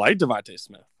Smith. Like, I like Devontae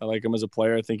Smith. I like him as a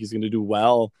player. I think he's going to do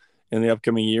well in the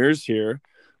upcoming years here.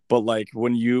 But, like,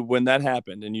 when that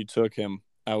happened and you took him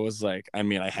I was like, I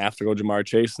mean, I have to go Jamar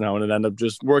Chase now, and it ended up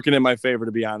just working in my favor,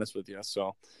 to be honest with you.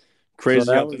 So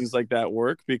crazy how things like that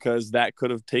work, because that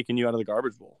could have taken you out of the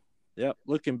garbage bowl. Yep.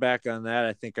 Looking back on that,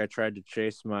 I think I tried to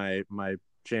chase my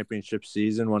championship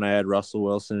season when I had Russell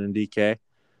Wilson and DK.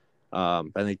 I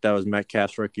think that was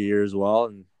Metcalf's rookie year as well,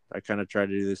 and I kind of tried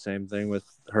to do the same thing with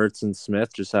Hurts and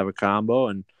Smith, just have a combo,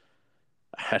 and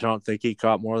I don't think he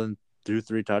caught more than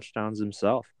 2-3 touchdowns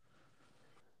himself.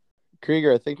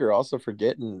 Krieger, I think you're also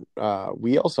forgetting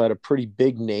we also had a pretty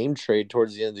big name trade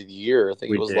towards the end of the year. I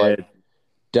think it was like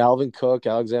Dalvin Cook,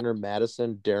 Alexander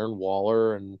Madison, Darren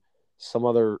Waller, and some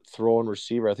other throw-in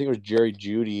receiver. I think it was Jerry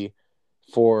Jeudy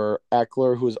for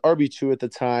Eckler, who was RB2 at the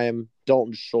time,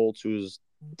 Dalton Schultz, who was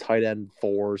tight end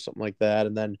 4 or something like that,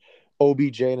 and then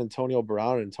OBJ and Antonio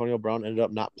Brown. And Antonio Brown ended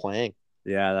up not playing.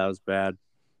 Yeah, that was bad.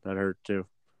 That hurt too.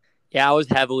 Yeah, I was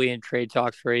heavily in trade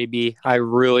talks for AB. I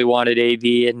really wanted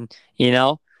AB, and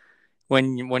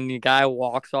when the guy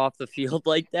walks off the field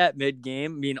like that mid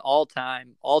game, I mean all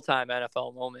time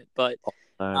NFL moment. But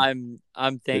I'm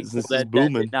thankful that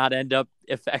did not end up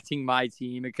affecting my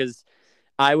team, because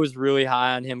I was really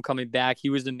high on him coming back. He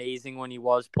was amazing when he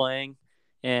was playing,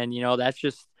 and it's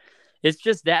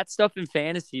just that stuff in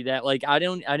fantasy that like I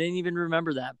didn't even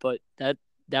remember that, but that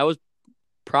was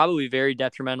probably very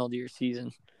detrimental to your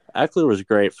season. Eckler was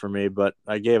great for me, but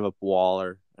I gave up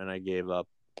Waller and I gave up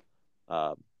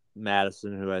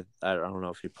Madison, who I don't know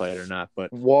if he played or not,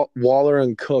 but Waller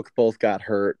and Cook both got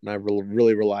hurt, and I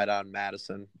really relied on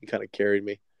Madison. He kind of carried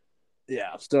me.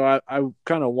 Yeah, so I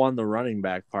kind of won the running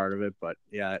back part of it, but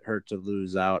yeah, it hurt to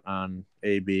lose out on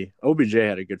AB. OBJ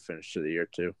had a good finish to the year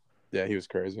too. Yeah, he was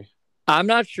crazy. I'm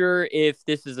not sure if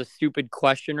this is a stupid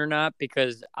question or not,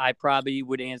 because I probably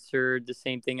would answer the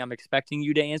same thing I'm expecting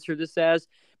you to answer this as,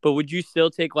 but would you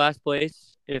still take last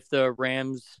place if the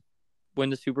Rams win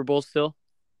the Super Bowl still?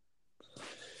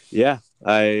 Yeah,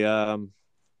 that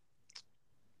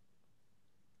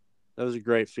was a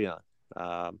great feeling.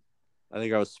 I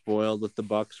think I was spoiled with the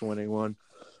Bucs winning one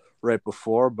right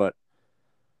before, but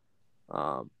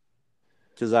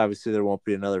because obviously there won't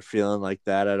be another feeling like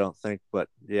that, I don't think. But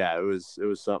yeah, it was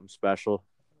something special,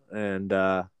 and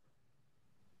I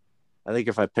think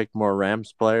if I picked more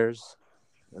Rams players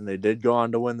and they did go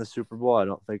on to win the Super Bowl, I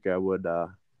don't think I would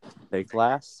take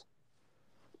last.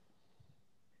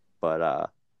 But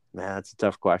man, that's a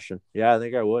tough question. Yeah, I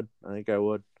think I would.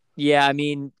 Yeah, I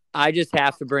mean, I just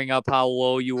have to bring up how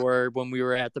low you were when we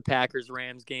were at the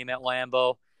Packers-Rams game at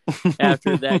Lambeau.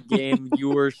 After that game, you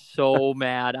were so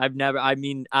mad. I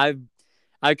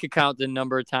could count the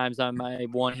number of times on my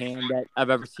one hand that I've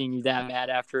ever seen you that mad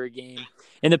after a game.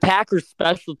 And the Packers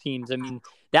special teams, I mean,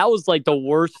 that was like the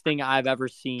worst thing I've ever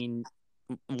seen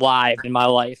live in my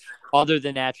life, other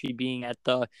than actually being at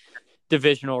the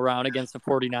divisional round against the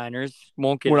 49ers.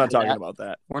 We're not talking about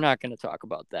that. We're not going to talk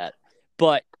about that.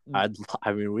 But I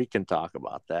mean, we can talk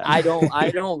about that. I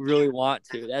don't really want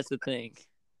to. That's the thing.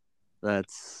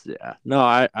 That's yeah.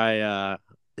 No,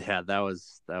 yeah, that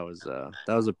was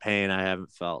a pain I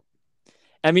haven't felt.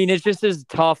 I mean, it's just as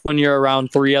tough when you're around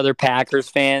 3 other Packers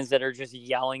fans that are just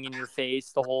yelling in your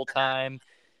face the whole time.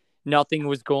 Nothing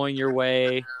was going your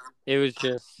way. It was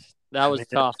just that was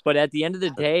tough. But at the end of the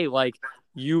day, like,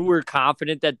 you were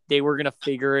confident that they were going to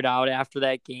figure it out after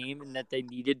that game and that they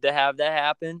needed to have that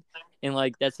happen. And,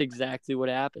 like, that's exactly what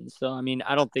happened. So, I mean,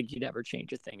 I don't think you'd ever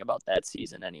change a thing about that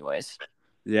season anyways.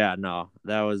 Yeah, no,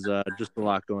 that was just a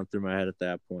lot going through my head at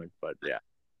that point. But, yeah,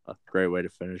 a great way to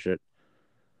finish it.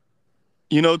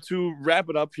 To wrap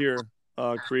it up here,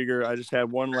 Krieger, I just had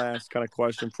one last kind of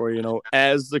question for you.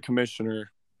 As the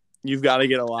commissioner, you've got to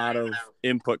get a lot of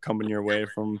input coming your way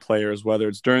from players, whether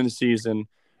it's during the season,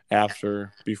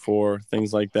 after, before,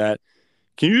 things like that.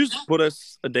 Can you just put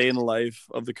us a day in the life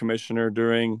of the commissioner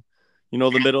during,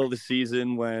 the middle of the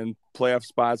season when playoff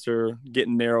spots are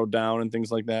getting narrowed down and things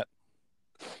like that?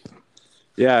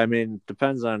 Yeah, I mean,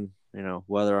 depends on,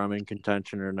 whether I'm in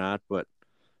contention or not. But,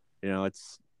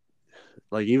 it's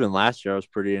like even last year I was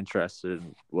pretty interested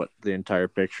in what the entire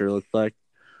picture looked like.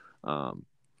 I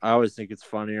always think it's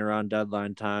funny around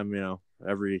deadline time,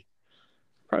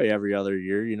 probably every other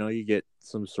year, you get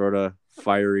some sort of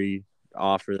fiery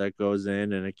offer that goes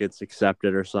in and it gets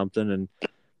accepted or something, and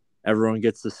everyone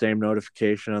gets the same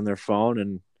notification on their phone,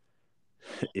 and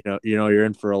you're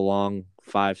in for a long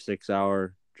 5-6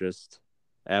 hour just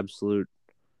absolute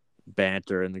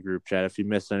banter in the group chat. If you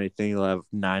miss anything, you'll have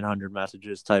 900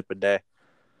 messages type a day.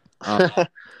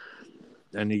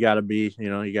 And you got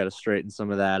to straighten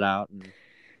some of that out. And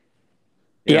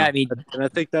yeah, I mean, and I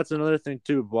think that's another thing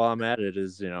too. While I'm at it,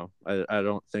 is I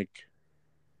don't think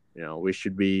we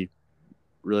should be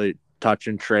really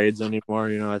touching trades anymore.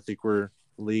 I think we're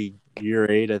league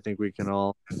year 8. I think we can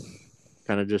all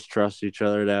kind of just trust each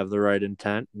other to have the right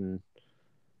intent. And,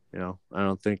 I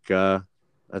don't think, I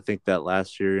think that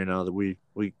last year, that we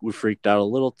freaked out a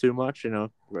little too much. I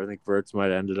think Verts might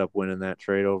have ended up winning that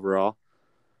trade overall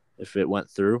if it went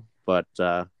through. But,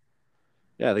 yeah,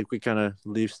 I think we kind of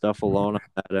leave stuff alone on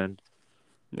that end.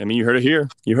 I mean, you heard it here.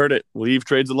 You heard it. Leave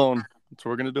trades alone. That's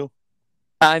what we're going to do.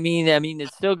 I mean,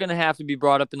 it's still going to have to be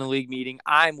brought up in the league meeting.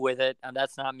 I'm with it. And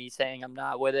that's not me saying I'm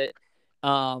not with it.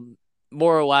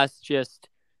 More or less just,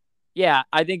 yeah,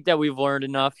 I think that we've learned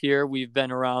enough here. We've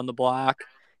been around the block.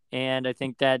 And I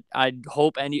think that I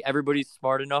hope everybody's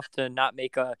smart enough to not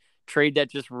make a trade that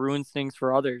just ruins things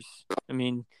for others. I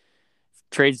mean,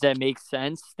 trades that make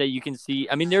sense that you can see.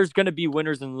 I mean, there's going to be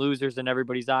winners and losers in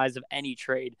everybody's eyes of any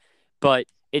trade. But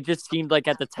it just seemed like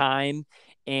at the time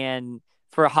and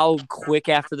for how quick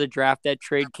after the draft that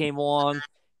trade came along,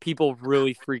 people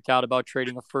really freaked out about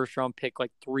trading a first-round pick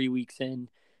like 3 weeks in.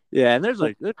 Yeah, and there's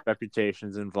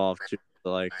reputations involved too.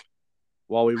 Like,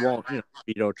 while we won't,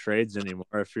 veto trades anymore,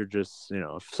 if you're just,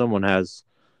 if someone has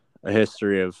a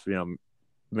history of,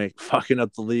 fucking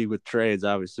up the league with trades,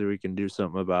 obviously we can do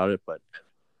something about it. But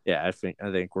yeah, I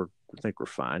think we're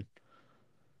fine.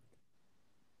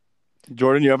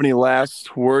 Jordan, you have any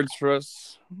last words for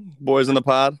us, boys in the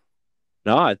pod?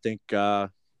 No, I think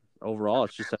overall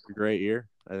it's just a great year.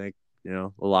 I think a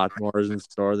lot more is in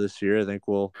store this year. I think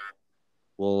we'll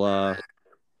have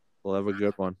a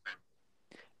good one.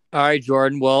 All right,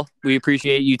 Jordan. Well, we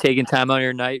appreciate you taking time out of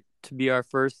your night to be our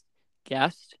first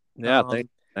guest. Yeah,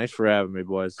 thanks for having me,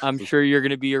 boys. I'm sure you're going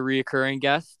to be a reoccurring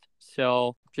guest,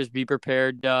 so just be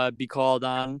prepared to be called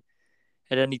on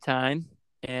at any time,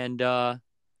 and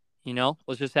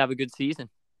let's just have a good season.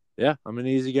 Yeah, I'm an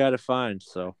easy guy to find,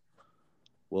 so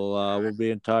we'll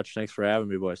be in touch. Thanks for having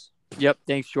me, boys. Yep,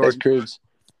 thanks, Jordan. Thanks, Cruz.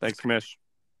 Thanks, Kamish.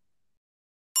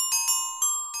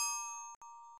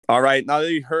 All right, now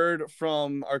that you heard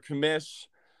from our commish,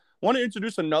 I want to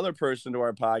introduce another person to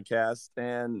our podcast,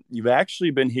 and you've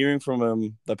actually been hearing from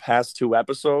him the past 2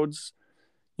 episodes.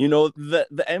 The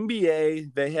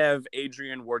NBA, they have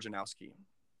Adrian Wojnarowski.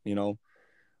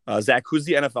 Zach, who's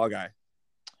the NFL guy?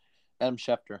 Adam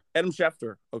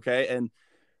Schefter, okay? And,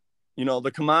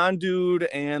 the Come On Dude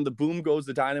and the Boom Goes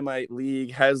the Dynamite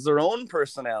League has their own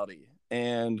personality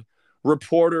and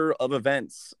reporter of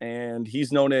events, and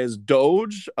he's known as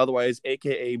Doge, otherwise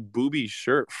aka Booby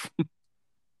Shirt.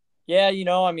 Yeah,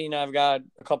 I've got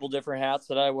a couple different hats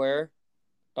that I wear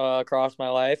across my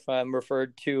life. I'm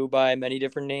referred to by many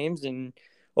different names, and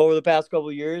over the past couple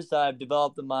of years, I've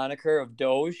developed the moniker of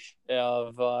Doge,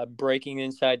 of breaking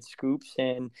inside scoops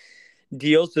and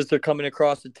deals as they're coming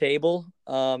across the table.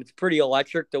 It's pretty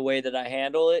electric the way that I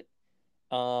handle it.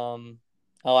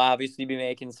 I'll obviously be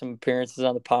making some appearances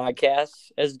on the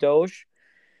podcast as Doge.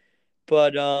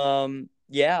 But,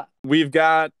 yeah. We've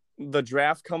got the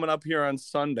draft coming up here on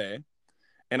Sunday,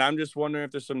 and I'm just wondering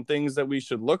if there's some things that we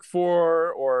should look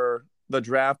for or the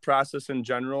draft process in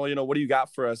general. What do you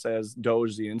got for us as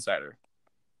Doge, the insider?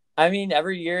 I mean,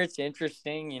 every year it's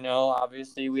interesting.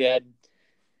 Obviously we had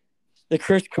the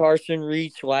Chris Carson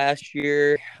reach last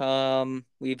year.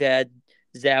 We've had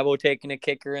Zabo taking a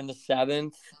kicker in the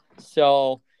 7th.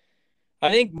 So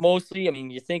I think mostly,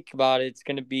 you think about it, it's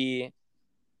going to be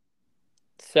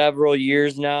several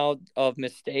years now of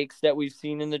mistakes that we've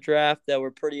seen in the draft that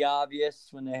were pretty obvious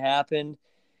when they happened.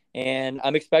 And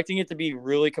I'm expecting it to be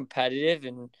really competitive.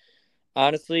 And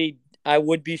honestly, I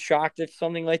would be shocked if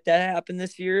something like that happened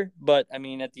this year. But, at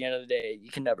the end of the day, you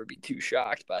can never be too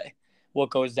shocked by what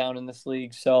goes down in this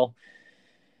league. So,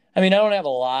 I don't have a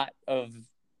lot of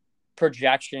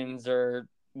projections or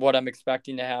what I'm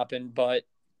expecting to happen, but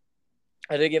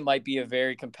I think it might be a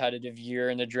very competitive year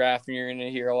in the draft, and you're going to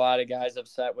hear a lot of guys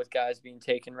upset with guys being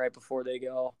taken right before they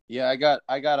go. Yeah, I got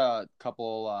a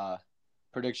couple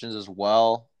predictions as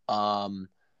well.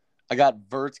 I got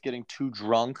Verts getting too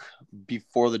drunk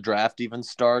before the draft even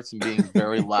starts and being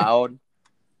very loud.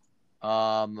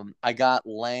 I got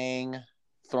Lang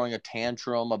throwing a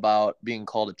tantrum about being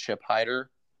called a chip hider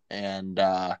and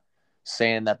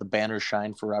saying that the banners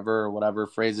shine forever or whatever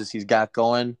phrases he's got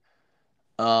going.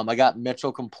 I got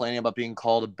Mitchell complaining about being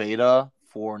called a beta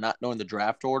for not knowing the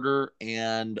draft order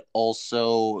and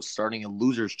also starting a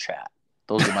losers chat.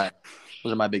 Those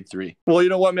are my big 3. Well, you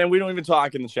know what, man? We don't even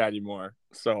talk in the chat anymore.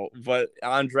 So, but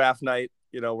on draft night,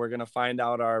 we're going to find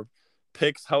out our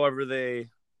picks, however they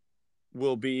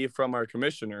will be from our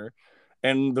commissioner.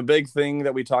 And the big thing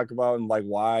that we talk about and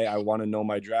why I want to know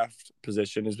my draft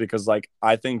position is because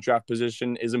I think draft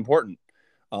position is important.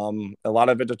 A lot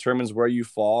of it determines where you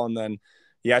fall. And then,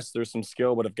 yes, there's some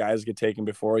skill, but if guys get taken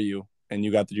before you and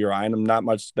you got your eye on them, not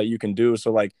much that you can do.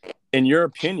 So, like, in your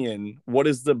opinion, what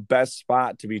is the best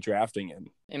spot to be drafting in?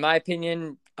 In my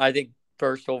opinion, I think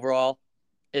first overall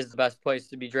is the best place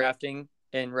to be drafting,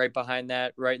 and right behind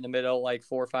that, right in the middle, like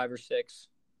 4, 5, or 6.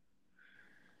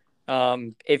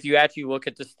 If you actually look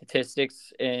at the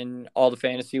statistics in all the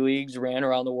fantasy leagues ran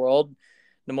around the world,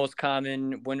 the most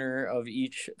common winner of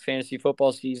each fantasy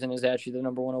football season is actually the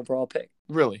number 1 overall pick.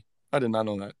 Really? I did not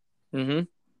know that. Mm-hmm.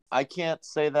 I can't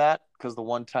say that because the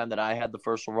one time that I had the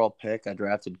first overall pick, I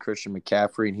drafted Christian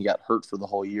McCaffrey and he got hurt for the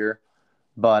whole year.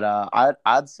 But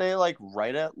I'd say like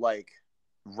right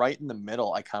in the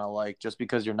middle. I kind of like, just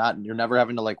because you're never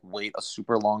having to like wait a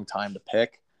super long time to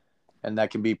pick, and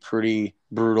that can be pretty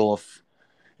brutal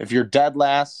if you're dead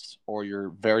last or you're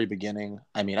very beginning.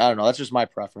 I mean, I don't know. That's just my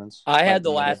preference. I had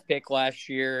the last pick last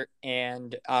year,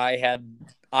 and I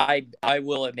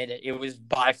will admit it. It was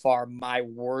by far my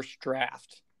worst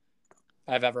draft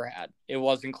I've ever had. It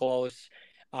wasn't close.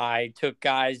 I took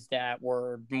guys that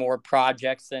were more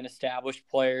projects than established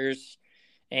players,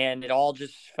 and it all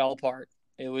just fell apart.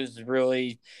 It was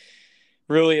really,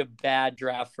 really a bad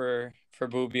draft for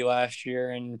Booby last year.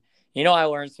 And, I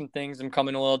learned some things. I'm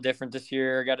coming a little different this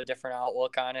year. I got a different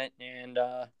outlook on it. And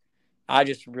I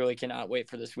just really cannot wait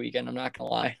for this weekend. I'm not going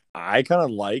to lie. I kind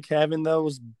of like having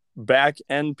those back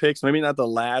end picks, maybe not the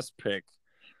last pick,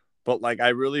 but like I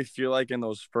really feel like in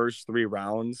those first 3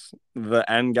 rounds, the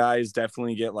end guys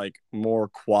definitely get like more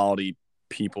quality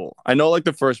people. I know like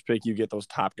the first pick, you get those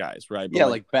top guys, right? But yeah,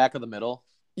 like back of the middle.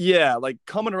 Yeah, like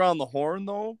coming around the horn,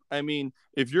 though. I mean,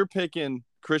 if you're picking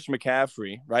Christian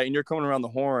McCaffrey, right, and you're coming around the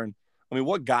horn, I mean,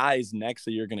 what guys next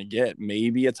that you're going to get?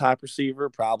 Maybe a top receiver?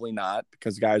 Probably not,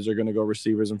 because guys are going to go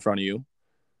receivers in front of you.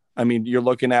 I mean, you're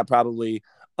looking at probably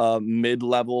a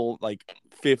mid-level, like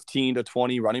 15 to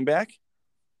 20 running back.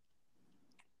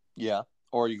 Yeah,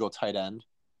 or you go tight end.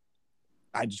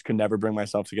 I just could never bring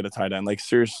myself to get a tight end. Like,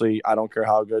 seriously, I don't care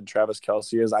how good Travis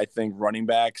Kelce is. I think running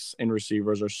backs and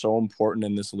receivers are so important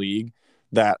in this league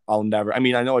that I'll never – I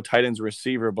mean, I know a tight end's a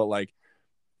receiver, but, like,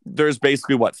 there's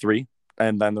basically, 3?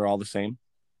 And then they're all the same.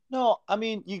 No, I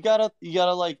mean, you gotta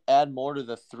like add more to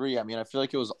the 3. I mean, I feel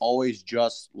like it was always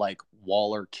just like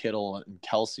Waller, Kittle, and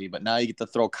Kelce, but now you get to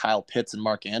throw Kyle Pitts and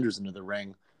Mark Andrews into the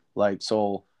ring. Like,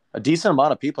 so a decent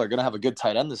amount of people are going to have a good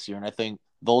tight end this year, and I think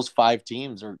those 5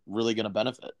 teams are really going to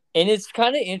benefit. And it's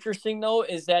kind of interesting, though,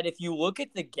 is that if you look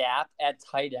at the gap at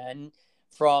tight end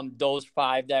from those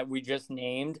 5 that we just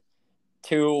named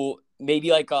to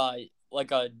maybe like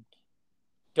a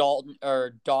Dalton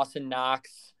or Dawson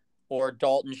Knox or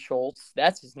Dalton Schultz,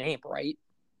 that's his name, right?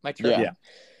 My turn.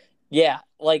 Yeah.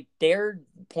 Like their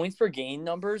points per game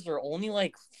numbers are only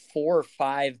like 4 or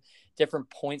 5 different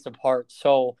points apart.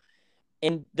 So,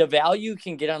 and the value you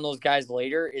can get on those guys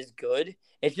later is good.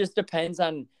 It just depends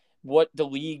on what the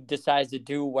league decides to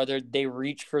do, whether they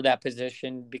reach for that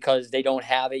position because they don't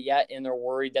have it yet and they're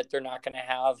worried that they're not going to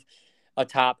have a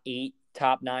top 8,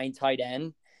 top 9 tight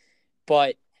end.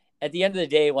 But at the end of the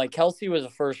day, like Kelce was a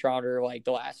first rounder like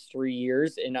the last 3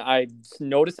 years, and I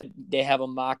noticed that they have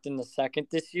him mocked in the 2nd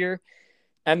this year.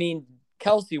 I mean,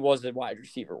 Kelce was a wide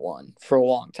receiver 1 for a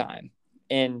long time,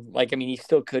 and like I mean, he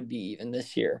still could be even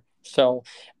this year. So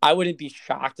I wouldn't be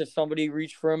shocked if somebody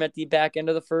reached for him at the back end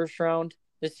of the first round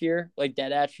this year. Like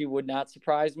that actually would not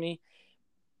surprise me.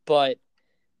 But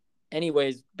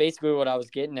anyways, basically what I was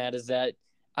getting at is that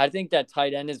I think that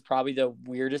tight end is probably the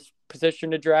weirdest position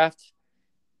to draft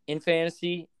in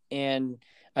fantasy, and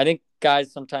I think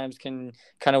guys sometimes can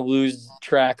kind of lose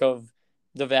track of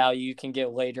the value you can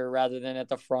get later rather than at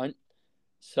the front.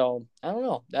 So I don't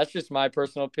know. That's just my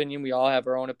personal opinion. We all have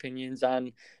our own opinions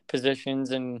on positions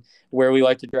and where we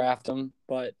like to draft them.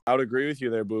 But I would agree with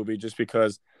you there, Booby, just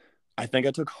because I think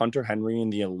I took Hunter Henry in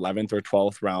the 11th or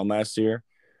 12th round last year,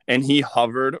 and he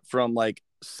hovered from like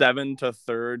 7 to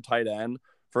 3rd tight end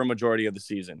for a majority of the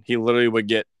season. He literally would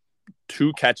get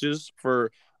 2 catches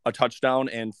for a touchdown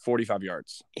and 45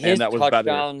 yards. His and that was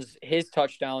touchdowns, better. His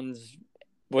touchdowns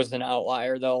was an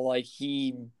outlier though. Like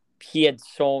he had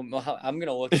so I'm going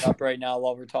to look it up right now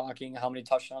while we're talking how many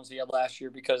touchdowns he had last year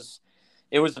because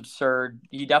it was absurd.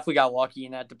 He definitely got lucky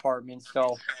in that department.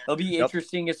 So it'll be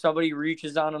interesting if somebody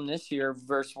reaches on him this year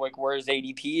versus like where his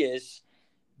ADP is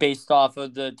based off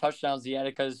of the touchdowns he had.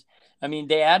 Because I mean,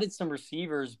 they added some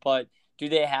receivers, but do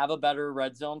they have a better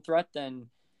red zone threat than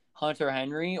Hunter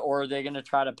Henry, or are they going to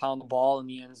try to pound the ball in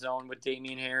the end zone with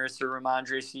Damian Harris or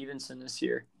Ramondre Stevenson this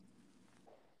year?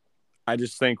 I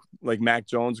just think like Mac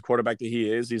Jones, the quarterback that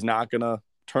he is, he's not going to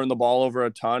turn the ball over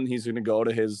a ton. He's going to go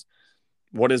to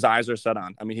what his eyes are set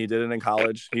on. I mean, he did it in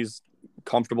college. He's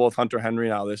comfortable with Hunter Henry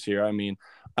now this year. I mean,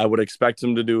 I would expect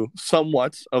him to do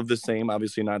somewhat of the same,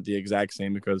 obviously not the exact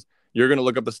same, because you're going to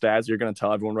look up the stats. You're going to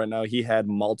tell everyone right now he had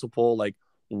multiple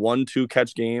 1-2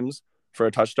 catch games for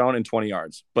a touchdown and 20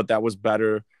 yards, but that was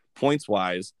better points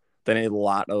wise than a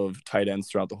lot of tight ends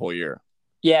throughout the whole year.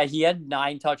 Yeah, he had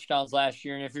 9 touchdowns last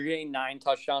year, and if you're getting 9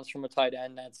 touchdowns from a tight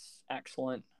end, that's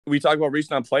excellent. We talk about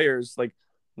reaching on players.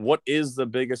 What is the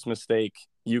biggest mistake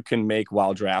you can make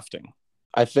while drafting?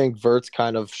 I think Verts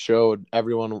kind of showed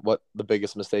everyone what the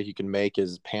biggest mistake you can make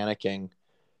is panicking.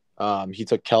 He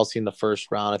took Kelsey in the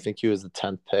first round. I think he was the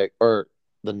 10th pick or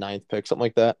the 9th pick, something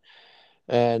like that.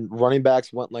 And running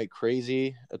backs went like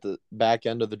crazy at the back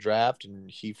end of the draft,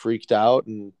 and he freaked out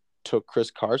and took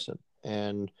Chris Carson.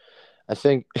 And I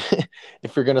think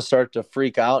if you're going to start to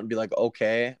freak out and be like,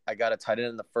 okay, I got a tight end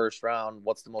in the first round,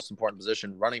 what's the most important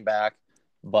position? Running back.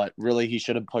 But really, he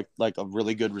should have put a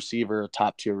really good receiver, a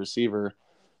top-tier receiver.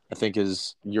 I think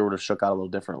his year would have shook out a little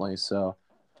differently. So,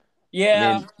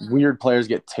 yeah, I mean, weird players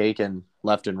get taken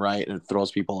left and right, and it throws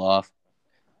people off.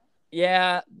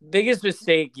 Yeah, biggest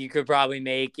mistake you could probably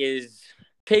make is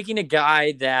taking a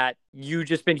guy that you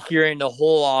just been hearing the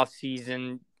whole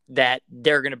offseason that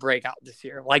they're going to break out this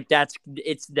year.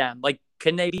 It's them.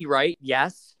 Can they be right?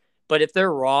 Yes. But if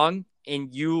they're wrong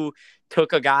and you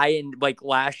took a guy in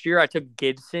last year, I took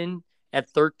Gibson at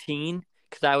 13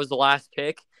 because I was the last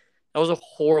pick. That was a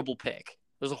horrible pick.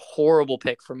 It was a horrible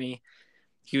pick for me.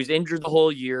 He was injured the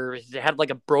whole year. He had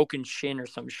a broken shin or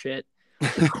some shit.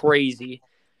 Crazy.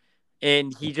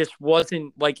 And he just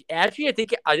wasn't actually, I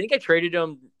think I traded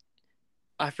him.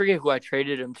 I forget who I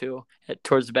traded him to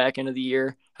towards the back end of the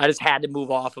year. I just had to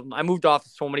move off of him. I moved off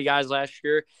of so many guys last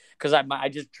year because I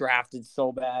just drafted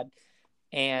so bad.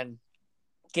 And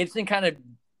Gibson kind of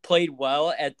played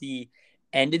well at the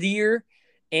end of the year.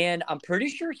 And I'm pretty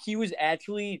sure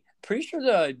the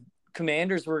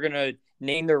Commanders were going to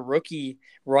name their rookie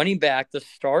running back the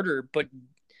starter. But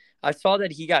I saw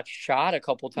that he got shot a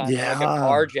couple times, Yeah. a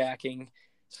carjacking.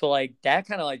 So that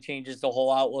kind of changes the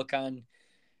whole outlook on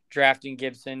drafting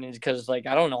Gibson, is because I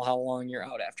don't know how long you're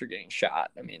out after getting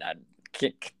shot. I mean, I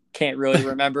can't really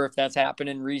remember if that's happened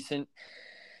in recent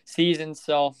seasons.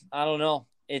 So I don't know.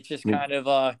 It's just kind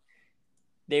of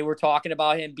they were talking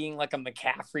about him being like a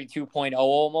McCaffrey 2.0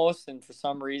 almost, and for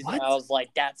some reason I was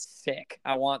like, that's sick.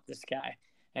 I want this guy,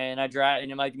 and I drafted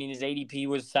him. His ADP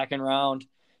was second round.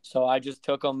 So I just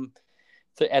took him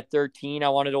at 13. I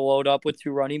wanted to load up with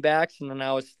 2 running backs, and then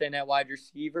I was thin at wide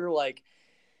receiver.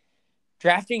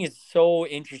 Drafting is so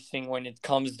interesting when it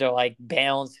comes to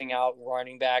balancing out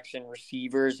running backs and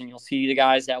receivers, and you'll see the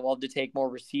guys that love to take more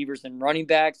receivers than running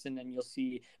backs, and then you'll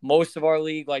see most of our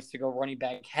league likes to go running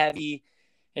back heavy.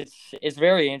 It's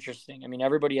very interesting. I mean,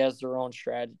 everybody has their own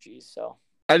strategies. So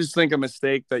I just think a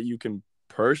mistake that you can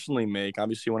personally make.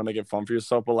 Obviously, you want to make it fun for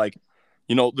yourself, but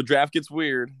the draft gets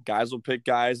weird. Guys will pick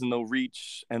guys and they'll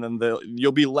reach, and then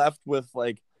you'll be left with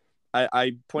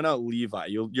I point out Levi.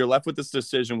 You're left with this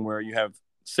decision where you have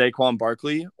Saquon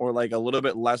Barkley or a little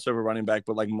bit less of a running back,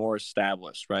 but more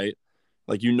established, right?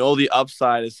 The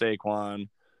upside is Saquon,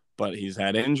 but he's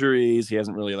had injuries. He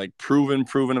hasn't really proven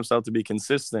himself to be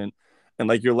consistent, and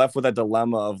you're left with that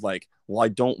dilemma of well, I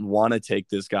don't want to take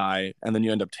this guy, and then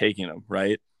you end up taking him,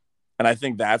 right? And I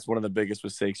think that's one of the biggest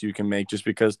mistakes you can make, just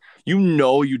because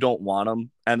you don't want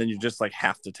him, and then you just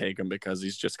have to take him because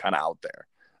he's just kind of out there.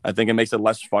 I think it makes it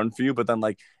less fun for you. But then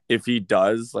if he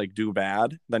does do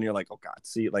bad, then you're oh God,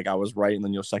 see, I was right, and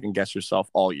then you'll second guess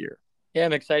yourself all year. Yeah,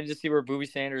 I'm excited to see where Boobie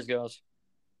Sanders goes.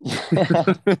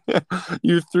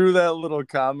 You threw that little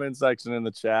comment section in the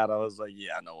chat. I was like,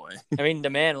 yeah, no way. I mean, the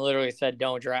man literally said,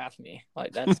 "Don't draft me."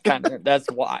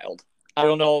 That's wild. I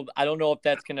don't know if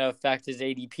that's going to affect his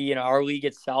ADP in our league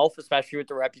itself, especially with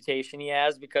the reputation he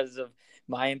has because of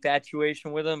my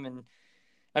infatuation with him. And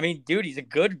I mean, dude, he's a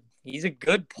good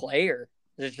player.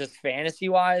 It's just fantasy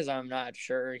wise, I'm not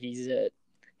sure he's it.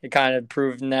 It kind of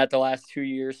proven that the last 2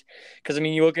 years. Because I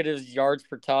mean, you look at his yards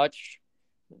per touch,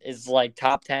 is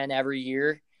top 10 every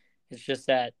year. It's just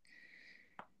that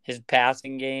his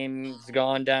passing game's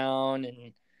gone down,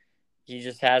 and he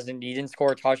didn't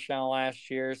score a touchdown last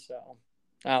year. So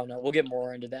I don't know. We'll get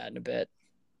more into that in a bit.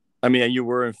 I mean, you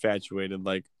were infatuated.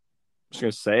 I was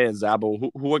going to say, Zabo,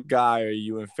 what guy are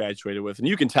you infatuated with? And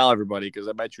you can tell everybody, because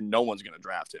I bet you no one's going to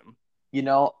draft him.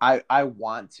 I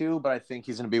want to, but I think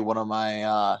he's going to be one of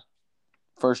my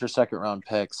first or second round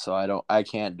picks. So I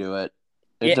can't do it.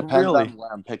 It depends on where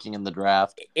I'm picking in the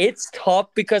draft. It's tough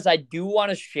because I do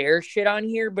want to share shit on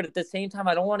here, but at the same time,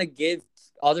 I don't want to give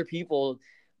other people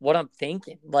what I'm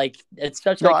thinking. It's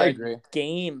such a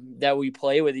game that we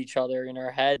play with each other in our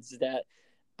heads that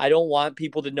I don't want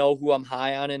people to know who I'm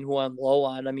high on and who I'm low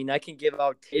on. I mean, I can give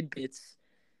out tidbits.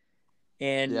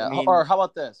 And Yeah. I mean, Or how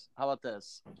about this?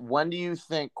 When do you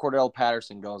think Cordell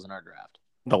Patterson goes in our draft?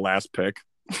 The last pick.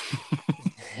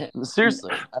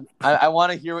 Seriously, I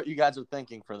want to hear what you guys are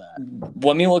thinking for that.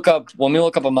 let me look up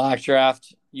a mock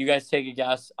draft. You guys take a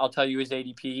guess. I'll tell you his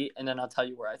ADP, and then I'll tell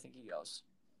you where I think he goes.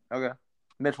 Okay.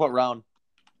 Mitch, what round?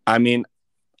 I mean,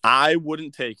 I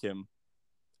wouldn't take him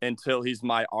until he's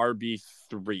my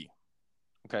RB3.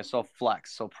 Okay, so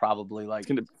flex, so probably like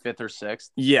fifth or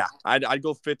sixth. Yeah, I'd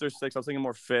go fifth or sixth. I was thinking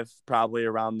more fifth, probably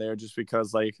around there, just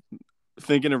because like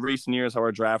thinking of recent years how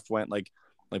our draft went, like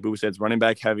Boo said, it's running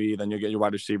back heavy. Then you get your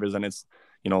wide receivers, and it's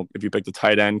if you pick the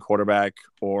tight end, quarterback,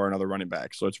 or another running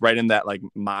back, so it's right in that like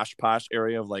mosh posh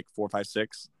area of like 4, 5,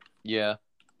 6. Yeah,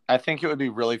 I think it would be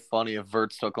really funny if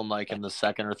Verts took him like in the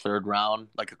second or third round,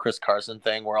 like a Chris Carson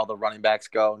thing, where all the running backs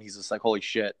go, and he's just like, holy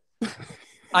shit.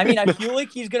 I mean, I feel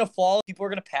like he's going to fall. People are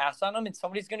going to pass on him, and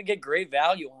somebody's going to get great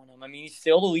value on him. I mean, he's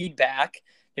still the lead back.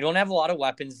 They don't have a lot of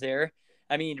weapons there.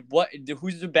 I mean,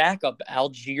 who's the backup?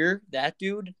 Algier, that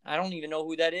dude? I don't even know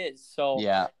who that is. So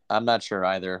yeah, I'm not sure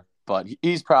either, but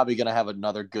he's probably going to have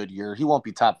another good year. He won't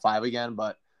be top 5 again,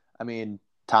 but I mean,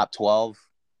 top 12,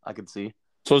 I could see.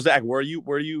 So Zach, where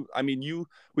you? I mean,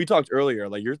 we talked earlier,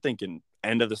 like you're thinking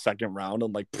end of the second round.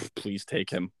 I'm like, please take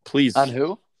him, please. On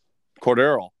who?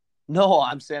 Cordero. No,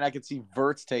 I'm saying I could see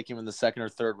Verts take him in the second or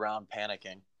third round,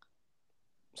 panicking.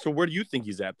 So where do you think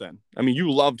he's at then? I mean,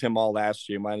 you loved him all last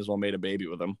year. Might as well made a baby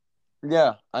with him.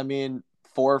 Yeah, I mean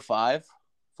 4 or 5,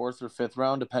 fourth or fifth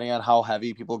round, depending on how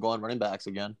heavy people go on running backs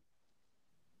again.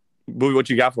 Booby, what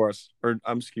you got for us? Or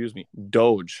excuse me,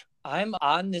 Doge. I'm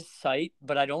on this site,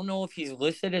 but I don't know if he's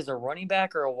listed as a running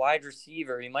back or a wide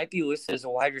receiver. He might be listed as a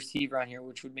wide receiver on here,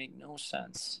 which would make no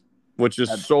sense. Which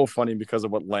is so funny because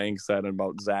of what Lang said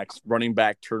about Zach's running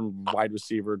back turned wide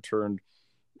receiver turned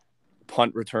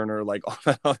punt returner, like all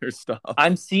that other stuff.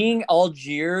 I'm seeing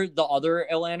Algier, the other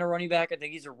Atlanta running back. I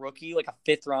think he's a rookie, like a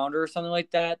 5th rounder or something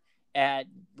like that, at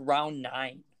round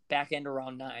 9, back end of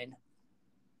round 9.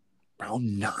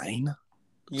 Round 9?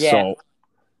 Yeah. So,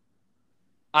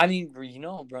 I mean,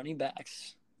 running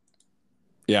backs.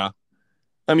 Yeah.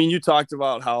 I mean, you talked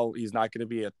about how he's not going to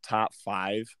be a top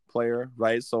 5 player,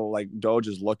 right? So, like, Doge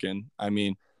is looking. I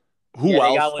mean, who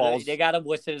else falls? They got him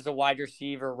listed as a wide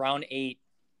receiver, round 8.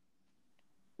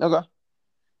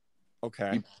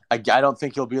 Okay. I don't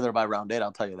think he'll be there by round 8,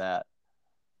 I'll tell you that.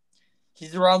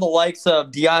 He's around the likes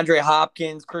of DeAndre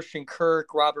Hopkins, Christian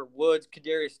Kirk, Robert Woods,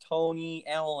 Kadarius Toney,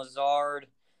 Allen Lazard.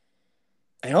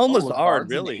 Allen Lazard,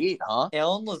 really? 8, huh?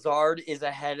 Allen Lazard is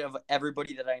ahead of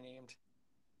everybody that I named.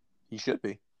 He should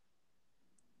be.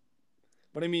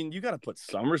 But I mean, you got to put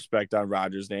some respect on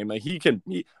Rodgers' name. Like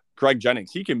Greg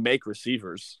Jennings, he can make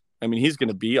receivers. I mean, he's going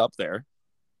to be up there.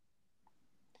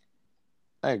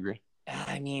 I agree.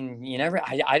 I mean,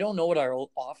 I don't know what our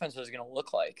offense is going to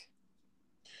look like.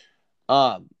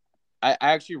 I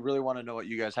actually really want to know what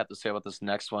you guys have to say about this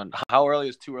next one. How early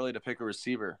is too early to pick a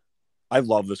receiver? I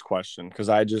love this question because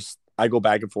I go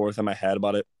back and forth in my head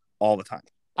about it all the time.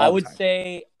 I would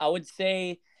say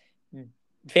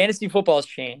fantasy football has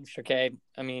changed, okay?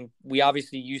 I mean, we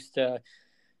obviously used to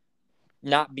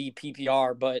not be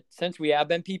PPR, but since we have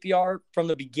been PPR from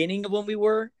the beginning of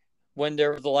when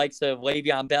there was the likes of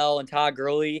Le'Veon Bell and Todd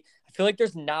Gurley, I feel like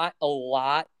there's not a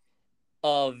lot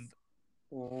of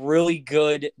really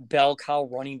good bell cow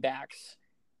running backs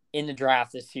in the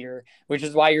draft this year, which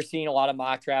is why you're seeing a lot of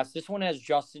mock drafts. This one has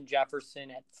Justin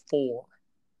Jefferson at 4.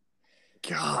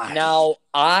 God. Now,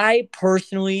 I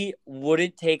personally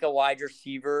wouldn't take a wide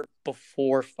receiver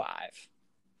before 5.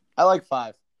 I like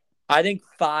 5. I think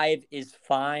 5 is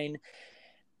fine.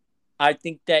 I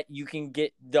think that you can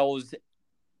get those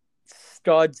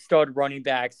stud running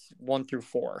backs 1 through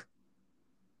 4.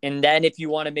 And then if you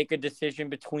want to make a decision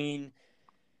between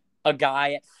a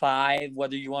guy at 5,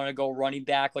 whether you want to go running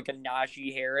back like a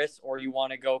Najee Harris or you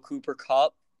want to go Cooper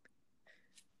Kupp,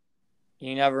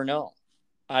 you never know.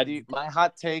 My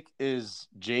hot take is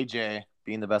JJ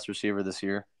being the best receiver this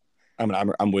year.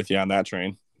 I'm with you on that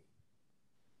train.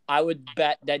 I would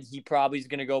bet that he probably is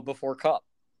going to go before Kupp.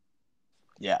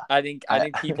 Yeah. I think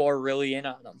people are really in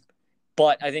on him.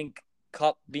 But I think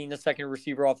Kupp being the second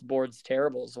receiver off the board is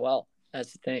terrible as well.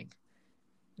 That's the thing.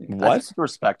 What? That's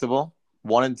respectable.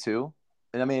 1 and 2.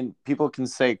 And I mean, people can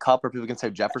say Kupp or people can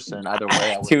say Jefferson. Either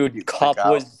way, dude, Kupp.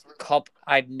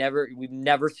 We've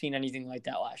never seen anything like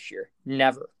that last year.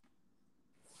 Never.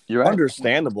 You're right.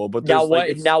 Understandable, but now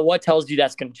what tells you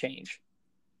that's going to change?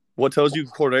 What tells you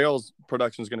Cordero's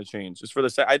production is going to change? It's for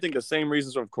I think the same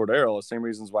reasons of Cordero, the same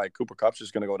reasons why Cooper Kupp's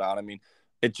just going to go down. I mean,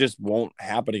 it just won't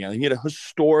happen again. He had a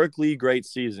historically great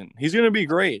season. He's going to be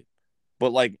great,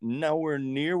 but like nowhere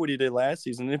near what he did last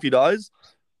season. And if he does,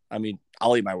 I mean,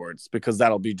 I'll eat my words because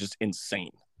that'll be just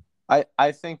insane.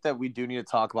 I think that we do need to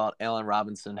talk about Allen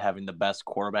Robinson having the best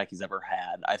quarterback he's ever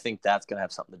had. I think that's going to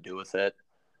have something to do with it.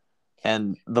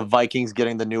 And the Vikings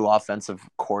getting the new offensive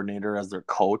coordinator as their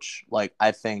coach, like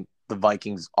I think the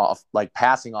Vikings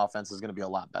passing offense is going to be a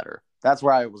lot better. That's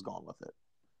where I was going with it.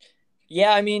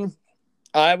 Yeah, I mean,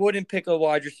 I wouldn't pick a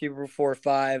wide receiver before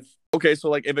 5. Okay, so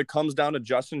like if it comes down to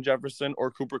Justin Jefferson or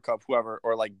Cooper Kupp, whoever,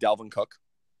 or like Dalvin Cook,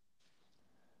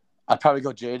 I'd probably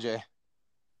go JJ.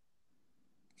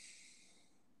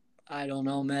 I don't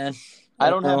know, man. I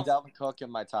don't have Dalvin Cook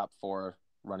in my top 4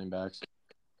 running backs.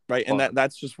 Right, and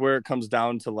that's just where it comes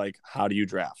down to, like, how do you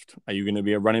draft? Are you going to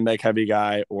be a running back heavy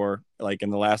guy, or like in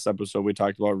the last episode we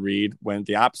talked about, Reed went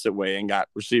the opposite way and got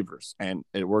receivers, and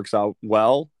it works out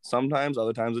well sometimes,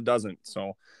 other times it doesn't.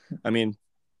 So, I mean,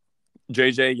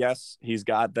 JJ, yes, he's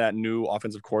got that new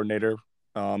offensive coordinator.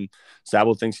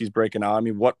 Sabo thinks he's breaking out. I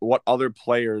mean, what other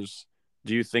players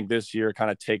do you think this year kind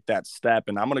of take that step?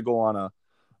 And I'm going to go on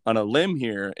a limb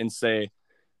here and say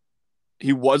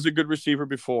he was a good receiver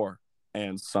before.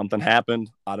 And something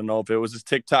happened. I don't know if it was his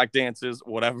TikTok dances,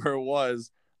 whatever it was.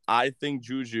 I think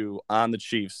Juju on the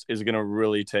Chiefs is going to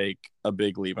really take a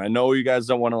big leap. I know you guys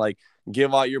don't want to like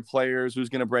give out your players who's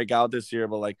going to break out this year,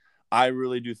 but like I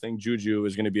really do think Juju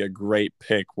is going to be a great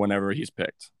pick whenever he's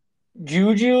picked.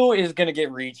 Juju is going to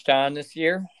get reached on this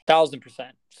year,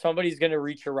 1,000%. Somebody's going to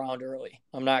reach around early.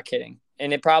 I'm not kidding.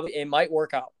 And it might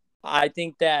work out. I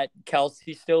think that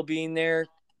Kelsey still being there.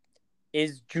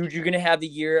 Is Juju going to have the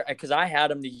year? Because I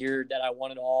had him the year that I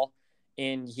won it all,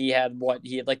 and he had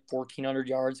like 1,400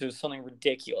 yards. It was something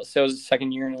ridiculous. So it was his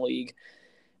second year in the league.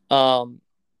 So,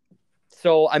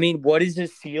 I mean, what is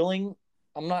his ceiling?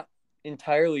 I'm not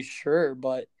entirely sure,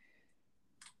 but,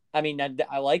 I mean,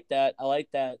 I like that. I like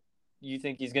that you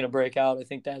think he's going to break out. I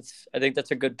think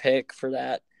that's a good pick for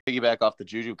that. Piggyback off the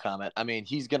Juju comment. I mean,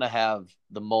 he's going to have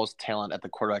the most talent at the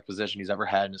quarterback position he's ever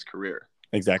had in his career.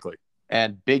 Exactly.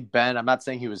 And Big Ben, I'm not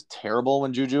saying he was terrible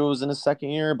when Juju was in his second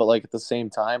year, but like at the same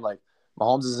time, like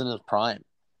Mahomes is in his prime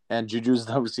and Juju's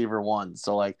the receiver 1.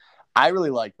 So like, I really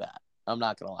like that. I'm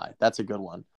not going to lie. That's a good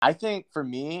one. I think for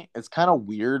me, it's kind of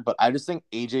weird, but I just think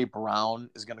AJ Brown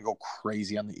is going to go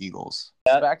crazy on the Eagles.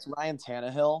 I expect Ryan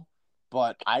Tannehill,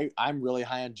 but I'm really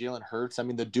high on Jalen Hurts. I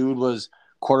mean, the dude was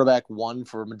quarterback 1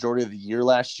 for a majority of the year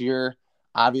last year.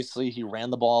 Obviously he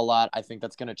ran the ball a lot. I think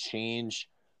that's going to change.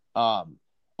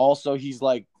 Also, he's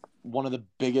like one of the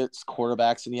biggest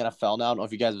quarterbacks in the NFL now. I don't know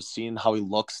if you guys have seen how he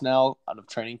looks now out of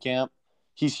training camp.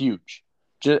 He's huge.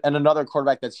 And another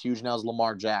quarterback that's huge now is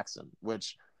Lamar Jackson,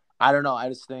 which I don't know. I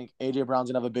just think A.J.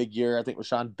 Brown's going to have a big year. I think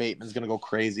Rashawn Bateman's going to go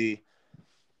crazy.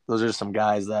 Those are just some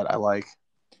guys that I like.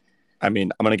 I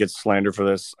mean, I'm going to get slandered for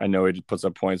this. I know he puts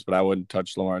up points, but I wouldn't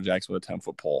touch Lamar Jackson with a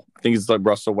 10-foot pole. I think he's like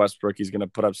Russell Westbrook. He's going to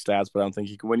put up stats, but I don't think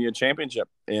he can win you a championship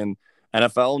in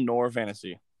NFL nor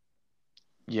fantasy.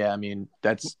 Yeah, I mean,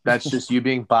 that's just you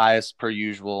being biased per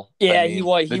usual. Yeah, I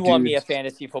mean, he won me a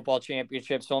fantasy football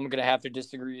championship, so I'm going to have to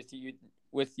disagree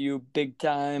with you big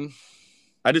time.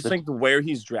 I just think where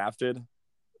he's drafted,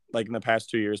 like in the past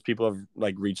 2 years, people have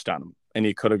like reached on him, and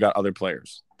he could have got other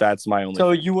players. That's my only.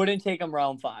 So you wouldn't take him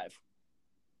round 5?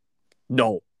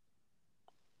 No.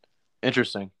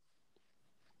 Interesting.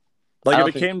 Like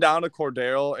if it came down to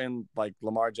Cordero and like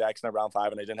Lamar Jackson at round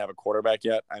 5, and they didn't have a quarterback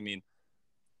yet, I mean,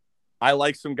 I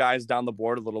like some guys down the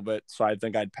board a little bit, so I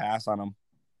think I'd pass on them.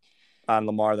 On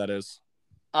Lamar, that is.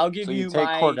 I'll give you take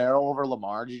Cordero over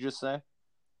Lamar, did you just say?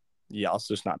 Yeah, let's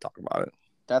just not talk about it.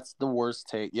 That's the worst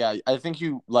take. Yeah, I think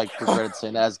you like regretted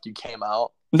saying that as you came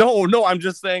out. No, I'm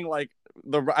just saying like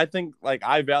I think like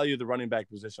I value the running back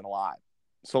position a lot.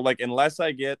 So like unless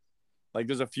I get like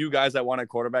there's a few guys that want a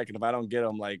quarterback, and if I don't get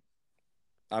them, like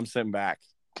I'm sitting back.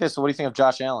 Okay, so what do you think of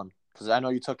Josh Allen? Because I know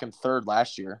you took him 3rd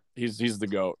last year. He's the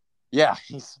GOAT. Yeah,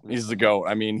 he's the GOAT.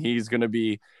 I mean, he's going to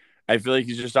be – I feel like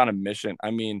he's just on a mission.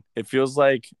 I mean, it feels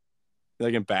like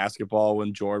in basketball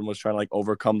when Jordan was trying to, like,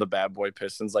 overcome the bad boy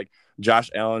Pistons. Like, Josh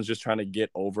Allen's just trying to get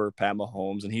over Pat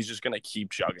Mahomes, and he's just going to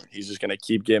keep chugging. He's just going to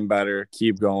keep getting better,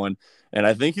 keep going. And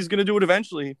I think he's going to do it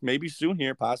eventually, maybe soon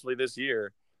here, possibly this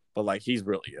year. But, like, he's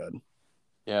really good.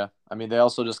 Yeah. I mean, they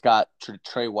also just got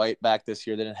Trey White back this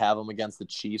year. They didn't have him against the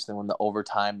Chiefs. Then when the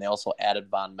overtime, they also added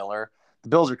Von Miller. The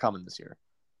Bills are coming this year.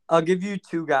 I'll give you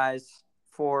 2 guys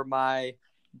for my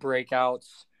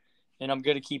breakouts, and I'm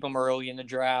going to keep them early in the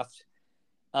draft.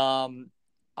 You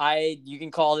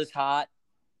can call this hot.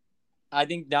 I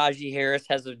think Najee Harris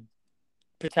has a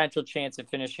potential chance of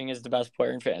finishing as the best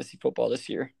player in fantasy football this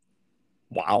year.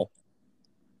 Wow.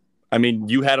 I mean,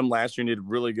 you had him last year and he did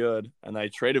really good, and I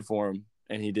traded for him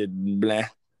and he did bleh.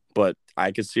 But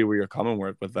I could see where you're coming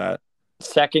with that.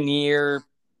 Second year,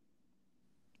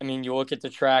 I mean, you look at the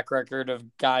track record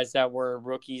of guys that were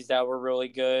rookies that were really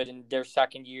good in their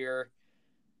second year.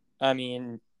 I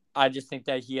mean, I just think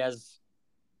that he has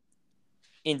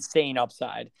insane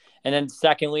upside. And then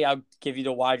secondly, I'll give you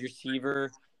the wide receiver.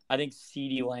 I think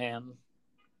CeeDee Lamb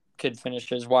could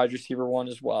finish as wide receiver 1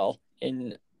 as well.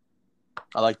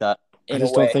 I like that. I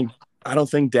don't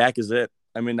think Dak is it.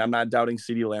 I mean, I'm not doubting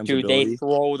CeeDee Lamb's ability. They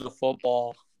throw the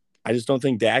football. I just don't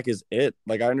think Dak is it.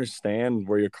 Like, I understand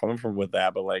where you're coming from with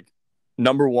that, but like,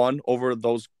 number 1 over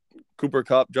those Cooper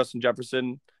Kupp, Justin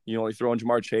Jefferson, you throw in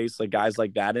Jamar Chase, like guys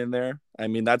like that in there. I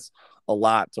mean, that's a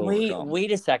lot to overcome.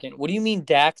 Wait a second. What do you mean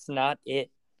Dak's not it?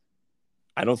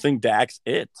 I don't think Dak's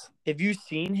it. Have you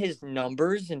seen his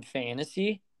numbers in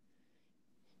fantasy?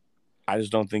 I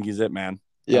just don't think he's it, man.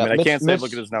 Yeah, I mean, I can't say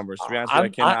look at his numbers. To be honest,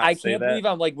 I can't believe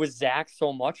I'm like with Zach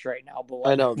so much right now. But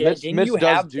like, I know. Mitch you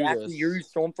have do Zach this. you're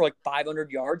throwing for like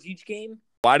 500 yards each game?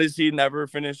 Why does he never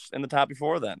finish in the top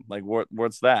before then? Like,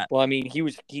 what's that? Well, I mean, he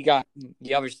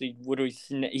obviously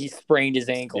he sprained his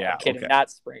ankle. Yeah, I'm kidding, okay. not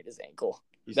sprained his ankle.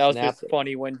 That was just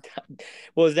funny when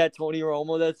was that Tony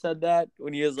Romo that said that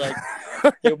when he was like,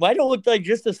 it might have looked like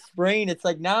just a sprain. It's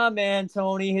like, nah, man,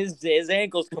 Tony, his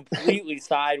ankle's completely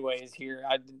sideways here.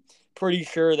 I'm pretty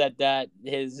sure that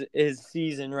his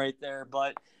season right there,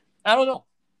 but I don't know.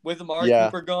 With Amari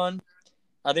Cooper gone,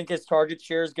 I think his target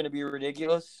share is going to be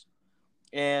ridiculous.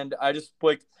 And I just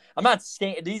I'm not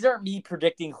saying these aren't me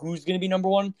predicting who's going to be number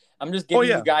 1. I'm just giving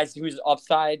you guys whose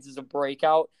upsides as a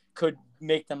breakout could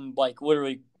make them like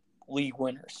literally league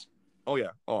winners. Oh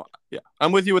yeah.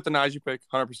 I'm with you with the Najee pick,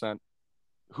 100%.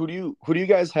 Who do you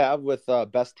guys have with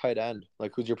best tight end?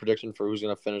 Like, who's your prediction for who's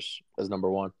going to finish as number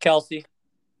 1? Kelsey.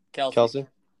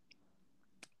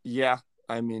 Yeah,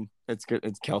 I mean, it's good.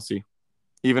 It's Kelsey.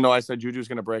 Even though I said Juju's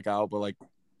going to break out, but like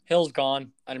Hill's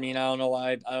gone. I mean, I don't know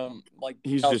why. I don't like.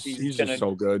 He's just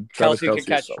so good. Kelsey could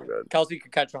catch. So good. Kelsey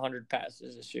could catch 100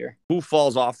 passes this year. Who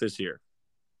falls off this year?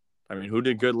 I mean, who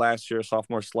did good last year?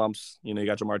 Sophomore slumps. You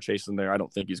got Jamar Chase in there. I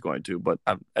don't think he's going to, but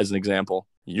as an example,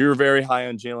 you're very high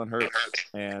on Jalen Hurts,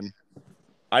 and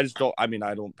I just don't. I mean,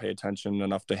 I don't pay attention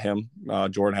enough to him.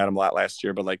 Jordan had him a lot last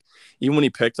year, but like even when he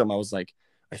picked him, I was like,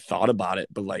 I thought about it,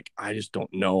 but like I just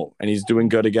don't know. And he's doing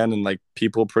good again, and like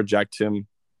people project him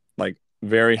like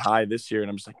very high this year, and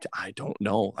I'm just like, I don't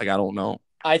know. Like I don't know.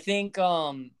 I think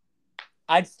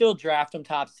I'd still draft him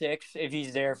top 6 if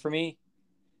he's there for me.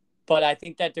 But I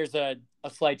think that there's a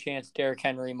slight chance Derrick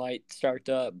Henry might start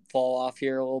to fall off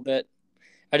here a little bit.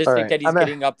 I just think that he's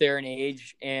getting up there in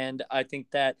age, and I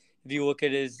think that if you look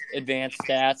at his advanced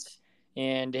stats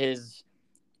and his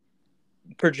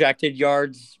projected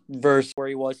yards versus where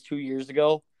he was 2 years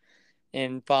ago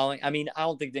and following, I mean, I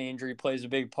don't think the injury plays a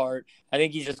big part. I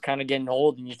think he's just kind of getting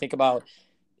old, and you think about,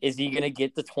 is he going to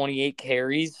get the 28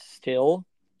 carries still,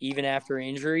 even after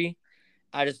injury?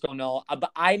 I just don't know. But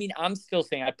I mean, I'm still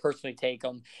saying I'd personally take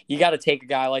him. You got to take a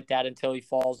guy like that until he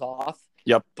falls off.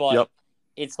 Yep. But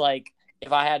it's like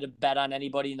if I had to bet on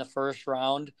anybody in the first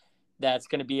round that's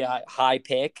going to be a high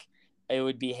pick, it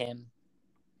would be him.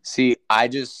 See, I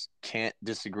just can't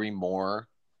disagree more.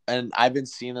 And I've been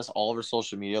seeing this all over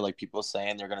social media, like people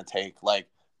saying they're going to take like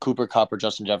Cooper Kupp or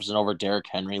Justin Jefferson over Derrick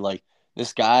Henry. Like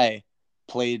this guy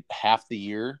played half the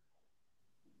year,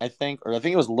 I think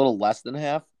it was a little less than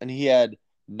half, and he had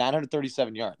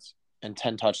 937 yards and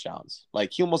 10 touchdowns.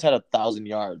 Like he almost had 1,000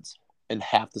 yards in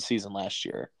half the season last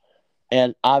year.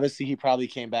 And obviously he probably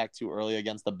came back too early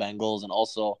against the Bengals, and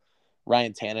also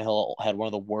Ryan Tannehill had one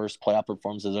of the worst playoff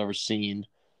performances I've ever seen.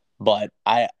 But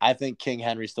I think King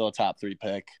Henry's still a top 3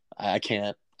 pick. I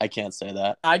can't say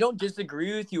that. I don't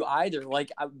disagree with you either. Like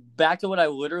back to what I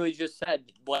literally just said,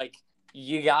 like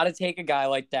you got to take a guy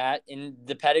like that in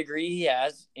the pedigree he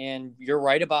has. And you're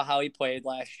right about how he played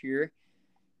last year.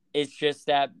 It's just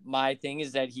that my thing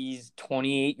is that he's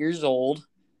 28 years old.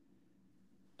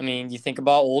 I mean, you think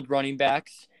about old running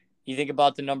backs. You think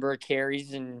about the number of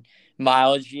carries and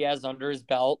mileage he has under his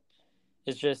belt.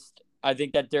 It's just, I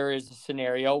think that there is a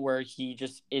scenario where he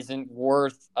just isn't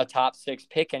worth a top 6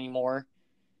 pick anymore.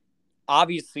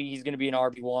 Obviously, he's going to be an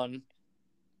RB1.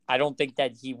 I don't think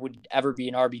that he would ever be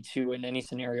an RB2 in any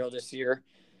scenario this year.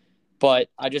 But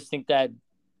I just think that,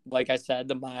 like I said,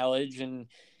 the mileage and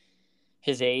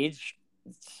his age,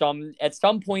 at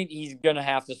some point he's going to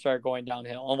have to start going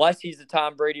downhill. Unless he's the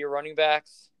Tom Brady of running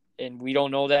backs, and we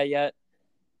don't know that yet.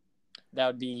 That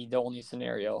would be the only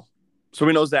scenario. So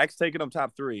we know Zach's taking him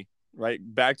top 3, right?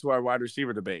 Back to our wide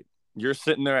receiver debate. You're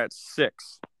sitting there at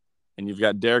 6, and you've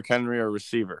got Derrick Henry or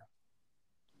receiver.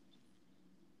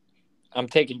 I'm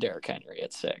taking Derrick Henry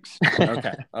at 6.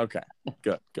 Okay.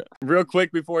 Good. Real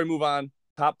quick before we move on,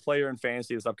 top player in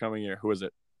fantasy this upcoming year. Who is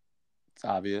it? It's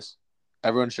obvious.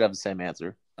 Everyone should have the same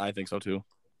answer. I think so too.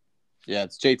 Yeah,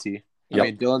 it's JT. Yep. I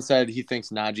mean, Dylan said he thinks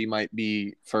Najee might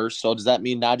be first. So does that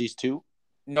mean Najee's 2?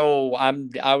 No,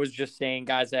 I was just saying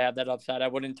guys that have that upside. I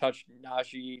wouldn't touch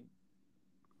Najee.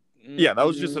 Yeah, that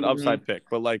was just an upside pick.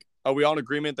 But like, are we all in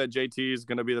agreement that JT is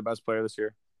going to be the best player this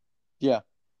year? Yeah.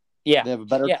 Yeah. They have a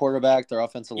better quarterback. Their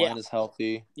offensive line is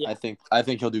healthy. Yeah. I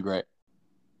think he'll do great.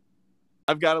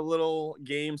 I've got a little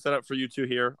game set up for you two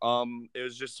here. It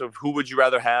was just of who would you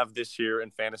rather have this year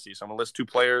in fantasy. So I'm gonna list 2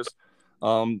 players. A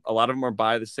lot of them are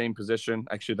by the same position.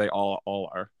 Actually, they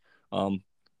all are.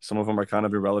 Some of them are kind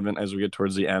of irrelevant as we get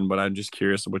towards the end, but I'm just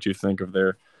curious what you think of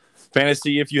their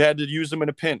fantasy if you had to use them in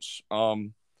a pinch.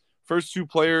 First 2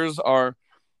 players are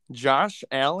Josh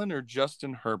Allen or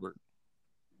Justin Herbert.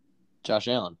 Josh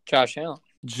Allen.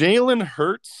 Jalen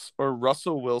Hurts or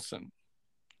Russell Wilson.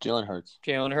 Jalen Hurts.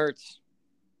 Jalen Hurts.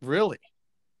 Really?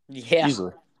 Yeah.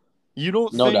 Easily. You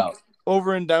don't No think doubt.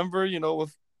 over in Denver,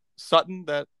 with Sutton,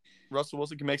 that Russell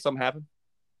Wilson can make something happen?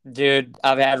 Dude,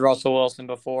 I've had Russell Wilson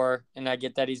before, and I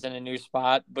get that he's in a new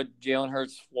spot, but Jalen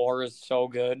Hurts' floor is so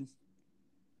good.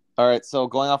 All right, so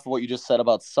going off of what you just said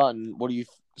about Sutton,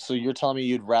 so you're telling me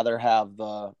you'd rather have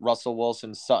the Russell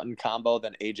Wilson-Sutton combo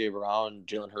than A.J. Brown and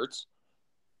Jalen Hurts?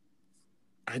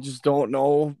 I just don't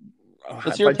know.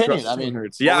 What's your opinion? I mean,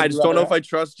 Hurts. Yeah, I just don't know if I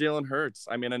trust Jalen Hurts.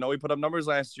 I mean, I know he put up numbers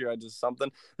last year. This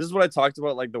is what I talked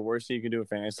about, like the worst thing you can do in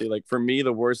fantasy. Like for me,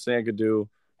 the worst thing I could do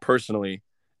personally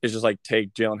is just like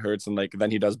take Jalen Hurts and like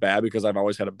then he does bad because I've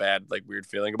always had a bad, like weird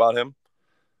feeling about him.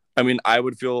 I mean, I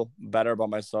would feel better about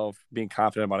myself being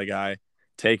confident about a guy,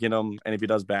 taking him, and if he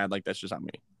does bad, like that's just on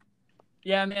me.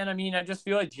 Yeah, man. I mean, I just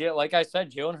feel like I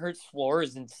said, Jalen Hurts' floor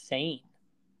is insane.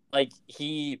 Like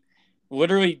he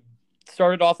literally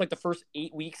started off like the first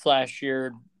 8 weeks last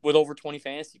year with over 20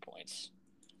 fantasy points.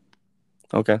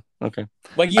 Okay.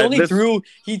 Like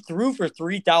he threw for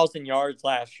 3,000 yards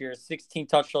last year, 16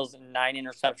 touchdowns and 9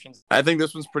 interceptions. I think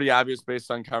this one's pretty obvious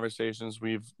based on conversations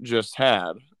we've just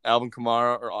had. Alvin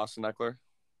Kamara or Austin Eckler?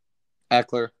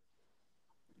 Eckler.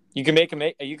 You can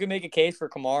make a case for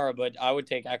Kamara, but I would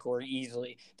take Eckler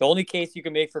easily. The only case you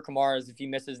can make for Kamara is if he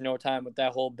misses no time with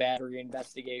that whole battery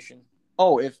investigation.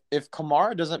 Oh, if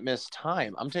Kamara doesn't miss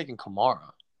time, I'm taking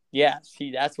Kamara. Yeah,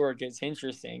 see, that's where it gets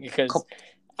interesting because,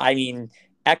 I mean,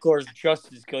 Eckler's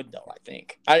just as good, though, I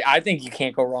think. I think you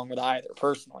can't go wrong with either,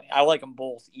 personally. I like them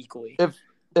both equally.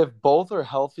 If both are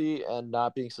healthy and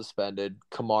not being suspended,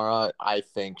 Kamara, I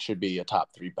think, should be a top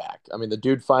 3 back. I mean, the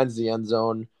dude finds the end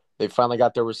zone. They finally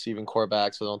got their receiving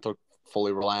quarterback, so they don't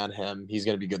fully rely on him. He's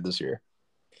going to be good this year.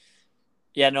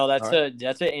 Yeah, no,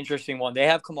 that's an interesting one. They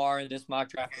have Kamara in this mock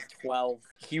draft at 12.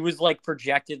 He was like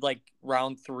projected like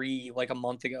round 3 like a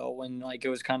month ago when like it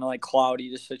was kind of like cloudy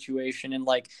the situation, and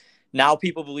like now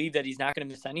people believe that he's not going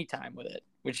to miss any time with it,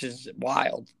 which is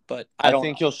wild. But I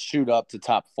think he'll shoot up to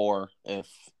top 4 if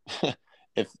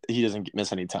he doesn't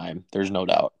miss any time. There's no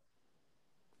doubt.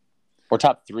 Or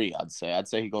top 3, I'd say. I'd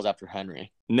say he goes after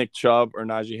Henry. Nick Chubb or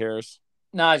Najee Harris?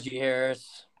 Najee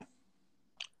Harris.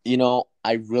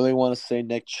 I really want to say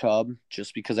Nick Chubb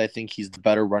just because I think he's the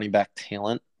better running back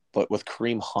talent. But with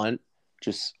Kareem Hunt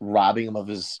just robbing him of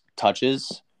his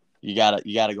touches, you gotta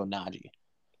go Najee.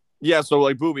 Yeah, so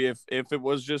like Booby, if it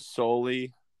was just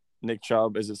solely Nick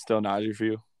Chubb, is it still Najee for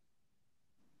you?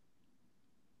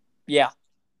 Yeah.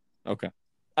 Okay.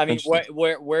 I mean,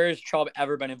 where has Chubb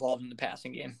ever been involved in the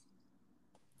passing game?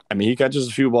 I mean, he catches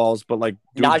a few balls, but like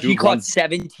Najee caught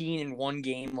 17 in one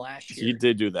game last year. He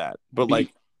did do that, but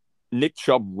like Nick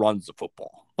Chubb runs the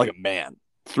football like a man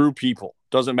through people.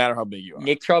 Doesn't matter how big you are.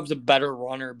 Nick Chubb's a better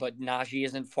runner, but Najee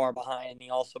isn't far behind. He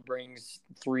also brings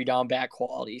 3 down back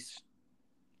qualities.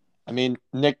 I mean,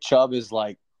 I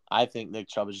think Nick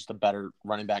Chubb is just a better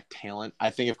running back talent. I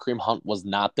think if Kareem Hunt was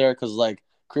not there, because like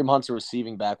Kareem Hunt's a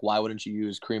receiving back, why wouldn't you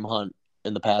use Kareem Hunt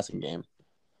in the passing game?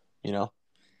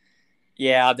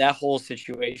 Yeah, that whole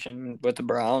situation with the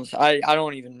Browns. I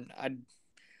don't even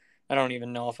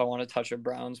know if I want to touch a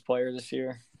Browns player this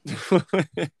year.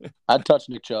 I'd touch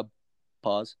Nick Chubb.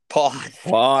 Pause as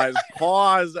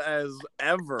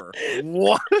ever.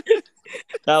 What?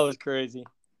 That was crazy.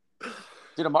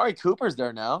 Dude, Amari Cooper's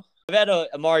there now. I've had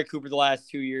Amari Cooper the last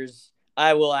 2 years.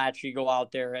 I will actually go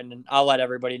out there and I'll let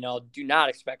everybody know. Do not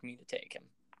expect me to take him.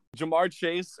 Jamar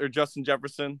Chase or Justin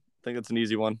Jefferson? I think that's an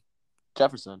easy one.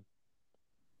 Jefferson.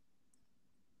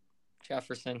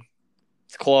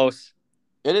 It's close.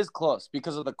 It is close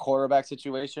because of the quarterback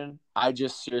situation. I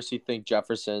just seriously think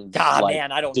Jefferson's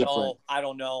man, I don't different. know. I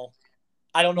don't know.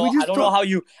 I don't know. We just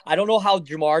I don't know how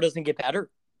Jamar doesn't get better.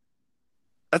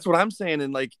 That's what I'm saying.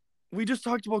 And like, we just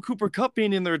talked about Cooper Kupp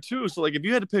being in there too. So like, if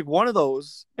you had to pick one of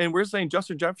those, and we're saying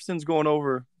Justin Jefferson's going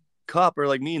over Kupp, or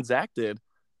like me and Zach did,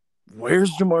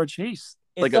 where's Jamar Chase?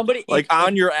 If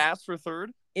On your ass for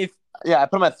third? I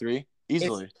put him at 3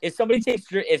 easily. If somebody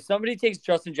takes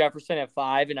Justin Jefferson at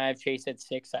 5 and I have Chase at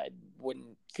 6, I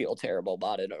wouldn't feel terrible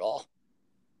about it at all.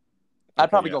 I'd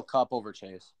probably go Kupp over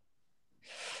Chase.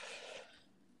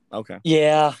 Okay.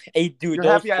 Yeah. Hey, dude, You're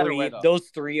happy either way, though. those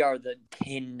 3 are the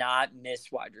cannot miss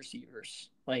wide receivers.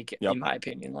 Like, Yep. in my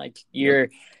opinion, like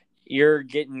you're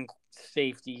getting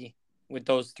safety with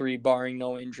those 3, barring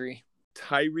no injury.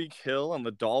 Tyreek Hill on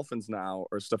the Dolphins now,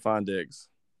 or Stephon Diggs?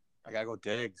 I gotta go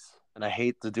Diggs, and I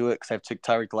hate to do it because I've took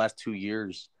Tyreek the last 2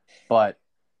 years, but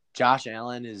Josh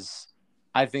Allen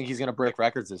I think he's gonna break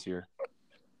records this year.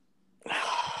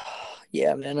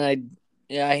 Yeah, man.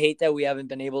 I hate that we haven't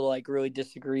been able to like really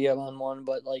disagree on one,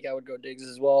 but like I would go Diggs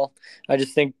as well. I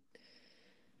just think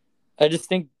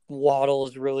Waddle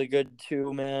is really good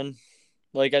too, man.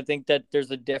 Like I think that there's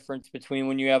a difference between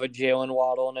when you have a Jalen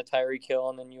Waddle and a Tyreek Hill,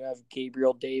 and then you have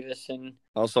Gabriel Davis and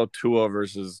also Tua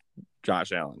versus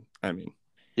Josh Allen. I mean,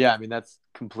 yeah, I mean that's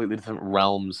completely different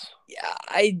realms. Yeah,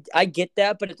 I get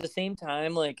that, but at the same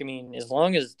time, like I mean, as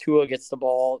long as Tua gets the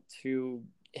ball to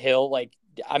Hill, like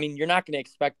I mean, you're not going to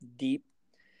expect a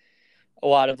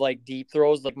lot of like deep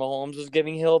throws like Mahomes was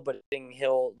giving Hill, but giving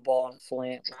Hill the ball on a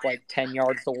slant with like 10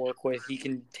 yards to work with, he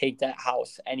can take that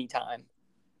house anytime.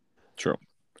 True.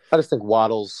 I just think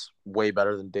Waddle's way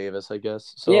better than Davis, I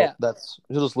guess. So yeah,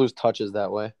 he'll just lose touches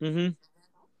that way. Mm-hmm.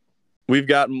 We've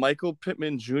got Michael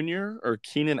Pittman Jr. or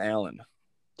Keenan Allen.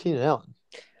 Keenan Allen.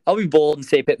 I'll be bold and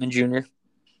say Pittman Jr.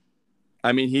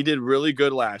 I mean, he did really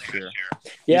good last year.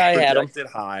 Yeah, I had him. Projected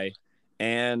high,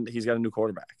 and he's got a new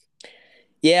quarterback.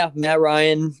 Yeah, Matt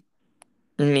Ryan.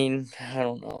 I mean, I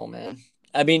don't know, man.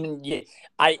 I mean,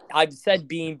 I've said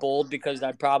being bold because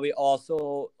I'd probably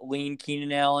also lean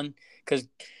Keenan Allen because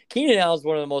Keenan Allen is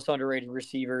one of the most underrated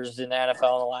receivers in the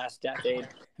NFL in the last decade. I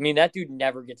mean, that dude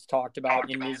never gets talked about,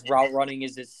 and his route running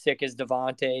is as sick as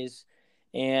Devontae's,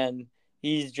 and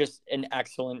he's just an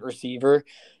excellent receiver.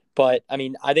 But, I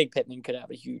mean, I think Pittman could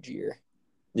have a huge year.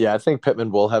 Yeah, I think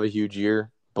Pittman will have a huge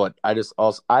year, but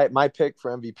my pick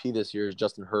for MVP this year is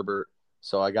Justin Herbert,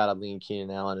 so I got to lean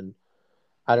Keenan Allen, and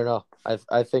I don't know.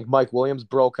 I think Mike Williams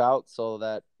broke out so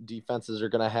that defenses are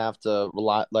going to have to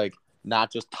rely, like,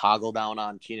 not just toggle down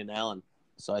on Keenan Allen.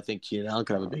 So I think Keenan Allen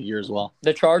could have a big year as well.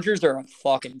 The Chargers are a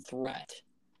fucking threat.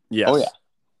 Yes. Oh,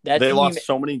 yeah. They lost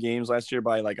so many games last year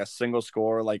by like a single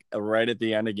score, like right at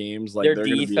the end of games. Like their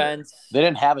defense. They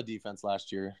didn't have a defense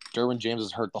last year. Derwin James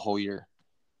was hurt the whole year.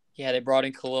 Yeah, they brought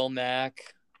in Khalil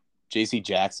Mack. J.C.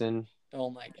 Jackson.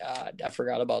 Oh, my God. I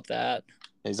forgot about that.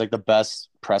 He's like the best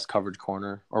press coverage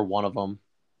corner, or one of them.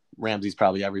 Ramsey's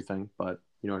probably everything, but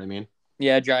you know what I mean?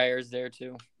 Yeah, Jair's there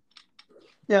too.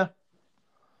 Yeah.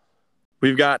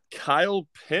 We've got Kyle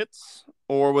Pitts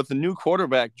or with the new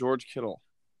quarterback, George Kittle.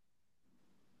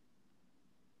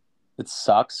 It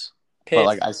sucks. Pitts. But,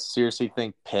 like, I seriously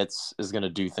think Pitts is going to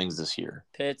do things this year.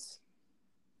 Pitts.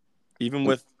 Even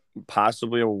with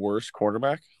possibly a worse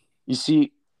quarterback? You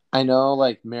see, I know,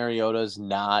 like, Mariota's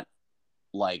not,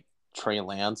 like, Trey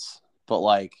Lance, but,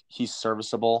 like, he's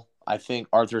serviceable. I think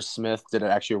Arthur Smith did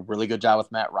actually a really good job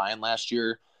with Matt Ryan last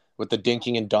year with the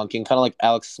dinking and dunking, kind of like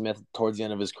Alex Smith towards the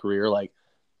end of his career. Like,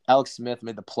 Alex Smith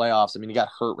made the playoffs. I mean, he got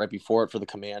hurt right before it for the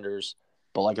Commanders,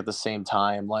 but, like, at the same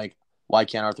time, like, why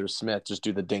can't Arthur Smith just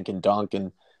do the dink and dunk?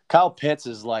 And Kyle Pitts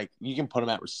is, like, you can put him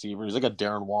at receiver. He's like a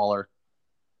Darren Waller.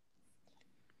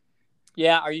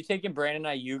 Yeah, are you taking Brandon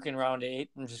Ayuk in round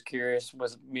 8? I'm just curious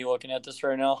with me looking at this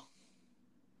right now.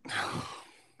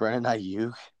 Brandon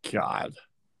Ayuk? God.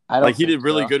 I don't he did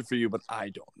really so. good for you, but I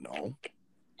don't know.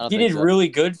 He did really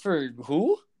good for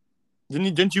who?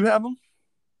 Didn't you have him?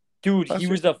 Dude, he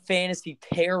was a fantasy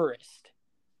terrorist.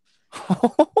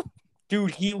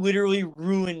 Dude, he literally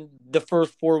ruined the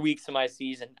first 4 weeks of my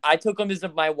season. I took him as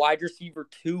my wide receiver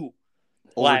 2.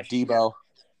 Over Debo.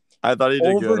 I thought he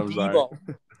did good. I'm sorry.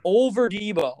 Over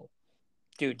Debo.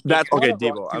 Dude. That's okay,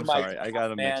 Debo. I'm sorry. I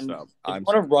got him mixed up. If you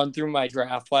want to run through my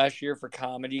draft last year for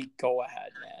comedy, go ahead,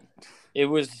 man. It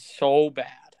was so bad.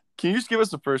 Can you just give us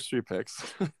the first 3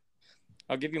 picks?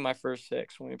 I'll give you my first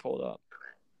 6 when we pull it up.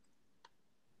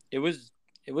 It was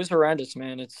horrendous,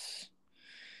 man. It's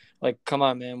like, come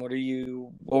on, man. What were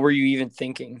you even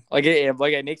thinking? Like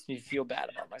it makes me feel bad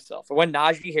about myself. I went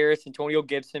Najee Harris, Antonio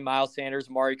Gibson, Miles Sanders,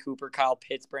 Amari Cooper, Kyle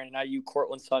Pitts, Brandon Ayuk,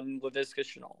 Cortland Sutton, Laviska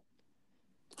Shenault.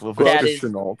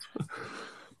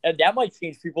 And that might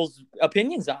change people's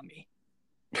opinions on me.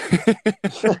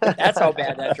 That's how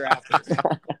bad that draft is.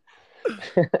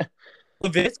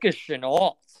 Laviska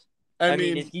Shenault. I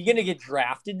mean, is he going to get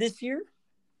drafted this year?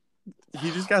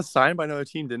 He just got signed by another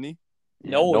team, didn't he?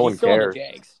 No, no he's one still in cares. the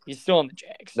Jags. He's still in the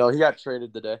Jags. No, he got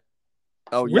traded today.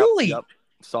 Oh, yep, Really? Yep.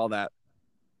 Saw that.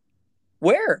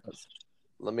 Where?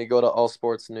 Let me go to All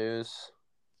Sports News.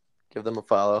 Give them a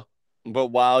follow. But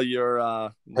while you're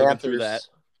looking through that,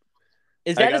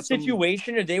 Is I that a got some-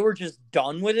 situation or they were just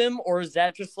done with him? Or is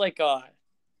that just like a...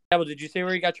 Did you say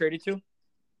where he got traded to?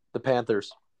 The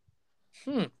Panthers.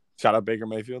 shout out Baker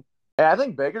Mayfield. Hey, I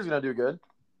think Baker's going to do good.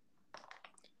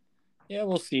 Yeah,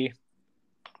 we'll see.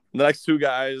 The next two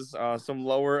guys, some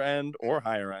lower end or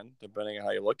higher end, depending on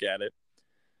how you look at it.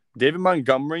 David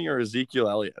Montgomery or Ezekiel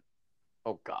Elliott?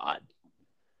 Oh, God.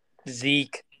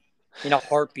 Zeke. In a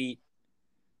heartbeat.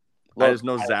 I just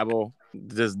know Zabo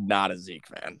is not a Zeke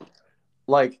fan.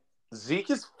 Like,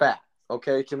 Zeke is fat,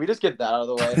 okay? Can we just get that out of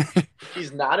the way?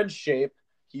 He's not in shape.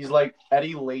 He's like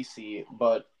Eddie Lacy,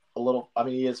 but a little – I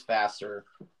mean, he is faster,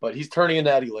 but he's turning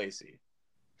into Eddie Lacy.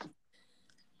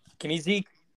 Give me Zeke.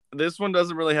 This one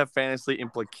doesn't really have fantasy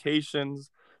implications,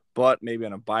 but maybe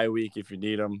on a bye week if you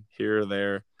need them here or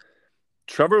there.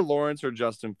 Trevor Lawrence or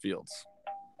Justin Fields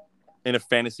in a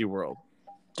fantasy world?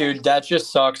 Dude, that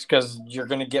just sucks because you're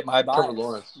going to get my bias. Trevor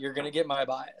Lawrence. You're going to get my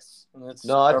bias.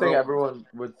 No, I think everyone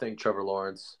would think Trevor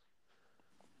Lawrence.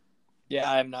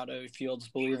 Yeah, I'm not a Fields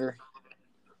believer.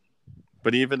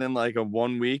 But even in like a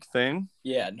 1 week thing?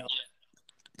 Yeah, no.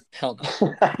 Hell no.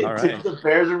 All right. The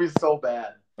Bears would be so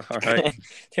bad. All right.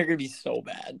 They're going to be so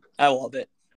bad. I love it.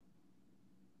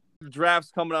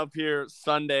 Draft's coming up here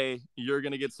Sunday. You're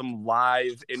going to get some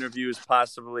live interviews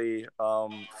possibly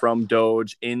from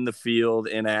Doge in the field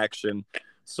in action.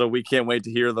 So we can't wait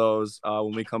to hear those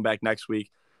when we come back next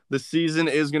week. The season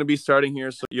is going to be starting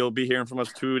here, so you'll be hearing from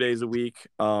us 2 days a week,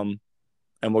 and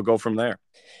we'll go from there.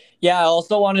 Yeah, I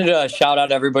also wanted to shout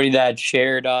out everybody that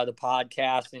shared the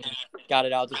podcast and got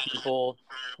it out to people.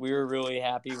 We were really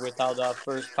happy with how the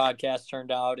first podcast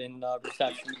turned out and the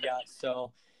reception we got.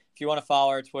 So if you want to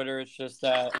follow our Twitter, it's just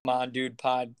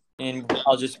MonDudePod, and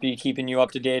I'll just be keeping you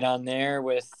up to date on there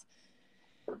with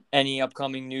any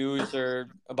upcoming news or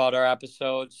about our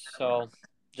episodes. So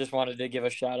just wanted to give a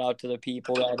shout out to the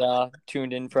people that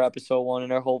tuned in for episode 1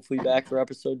 and are hopefully back for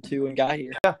episode 2 and got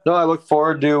here. Yeah, no, I look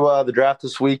forward to the draft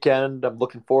this weekend. I'm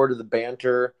looking forward to the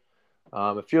banter.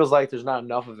 It feels like there's not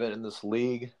enough of it in this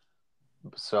league.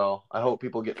 So I hope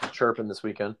people get to chirping this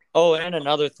weekend. Oh, and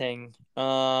another thing.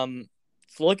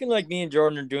 It's looking like me and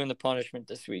Jordan are doing the punishment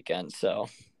this weekend. So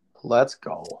Let's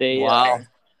go. Stay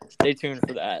tuned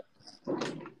for that.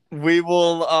 We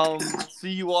will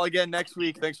see you all again next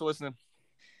week. Thanks for listening.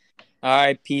 All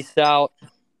right. Peace out.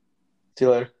 See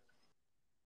you later.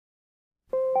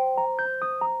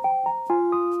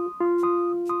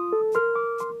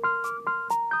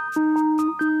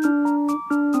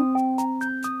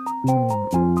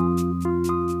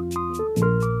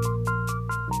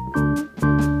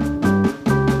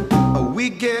 We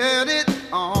get it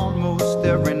almost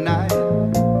every night.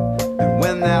 And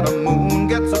when that moon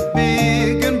gets so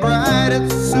big and bright,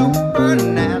 it's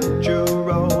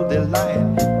supernatural delight.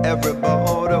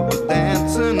 Everybody was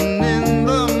dancing in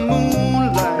the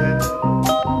moonlight.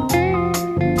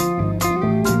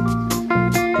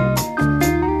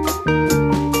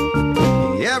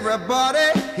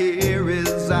 Everybody here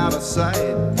is out of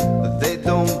sight. They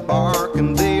don't bark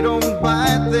and they don't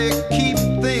bite. They keep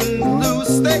things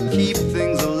loose, they keep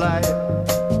things alive.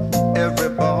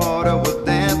 Everybody was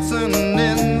dancing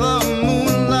in the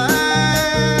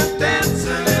moonlight.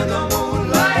 Dancing in the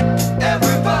moonlight.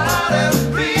 Everybody's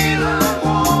feeling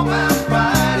warm and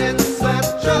bright. It's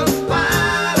such a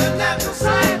fine and natural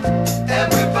sight.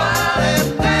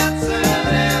 Everybody dancing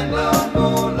in the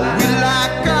moonlight. We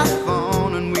like our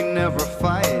fun and we never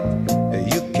fight.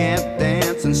 You can't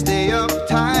dance and stay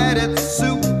uptight. It's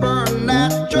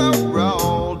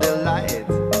supernatural delight.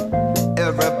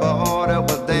 Everybody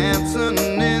was dancing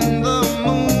in the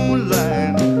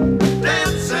moonlight.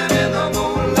 Dancing in the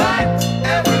moonlight.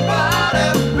 Everybody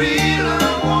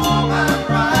feeling warm and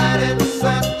bright. It's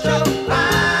such a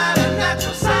fine and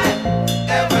natural sight.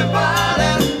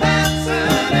 Everybody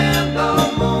dancing in the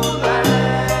moonlight.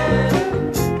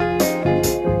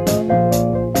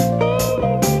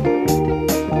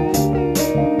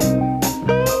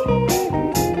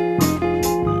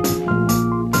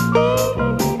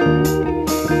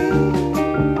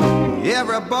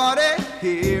 Everybody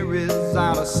here is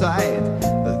out of sight.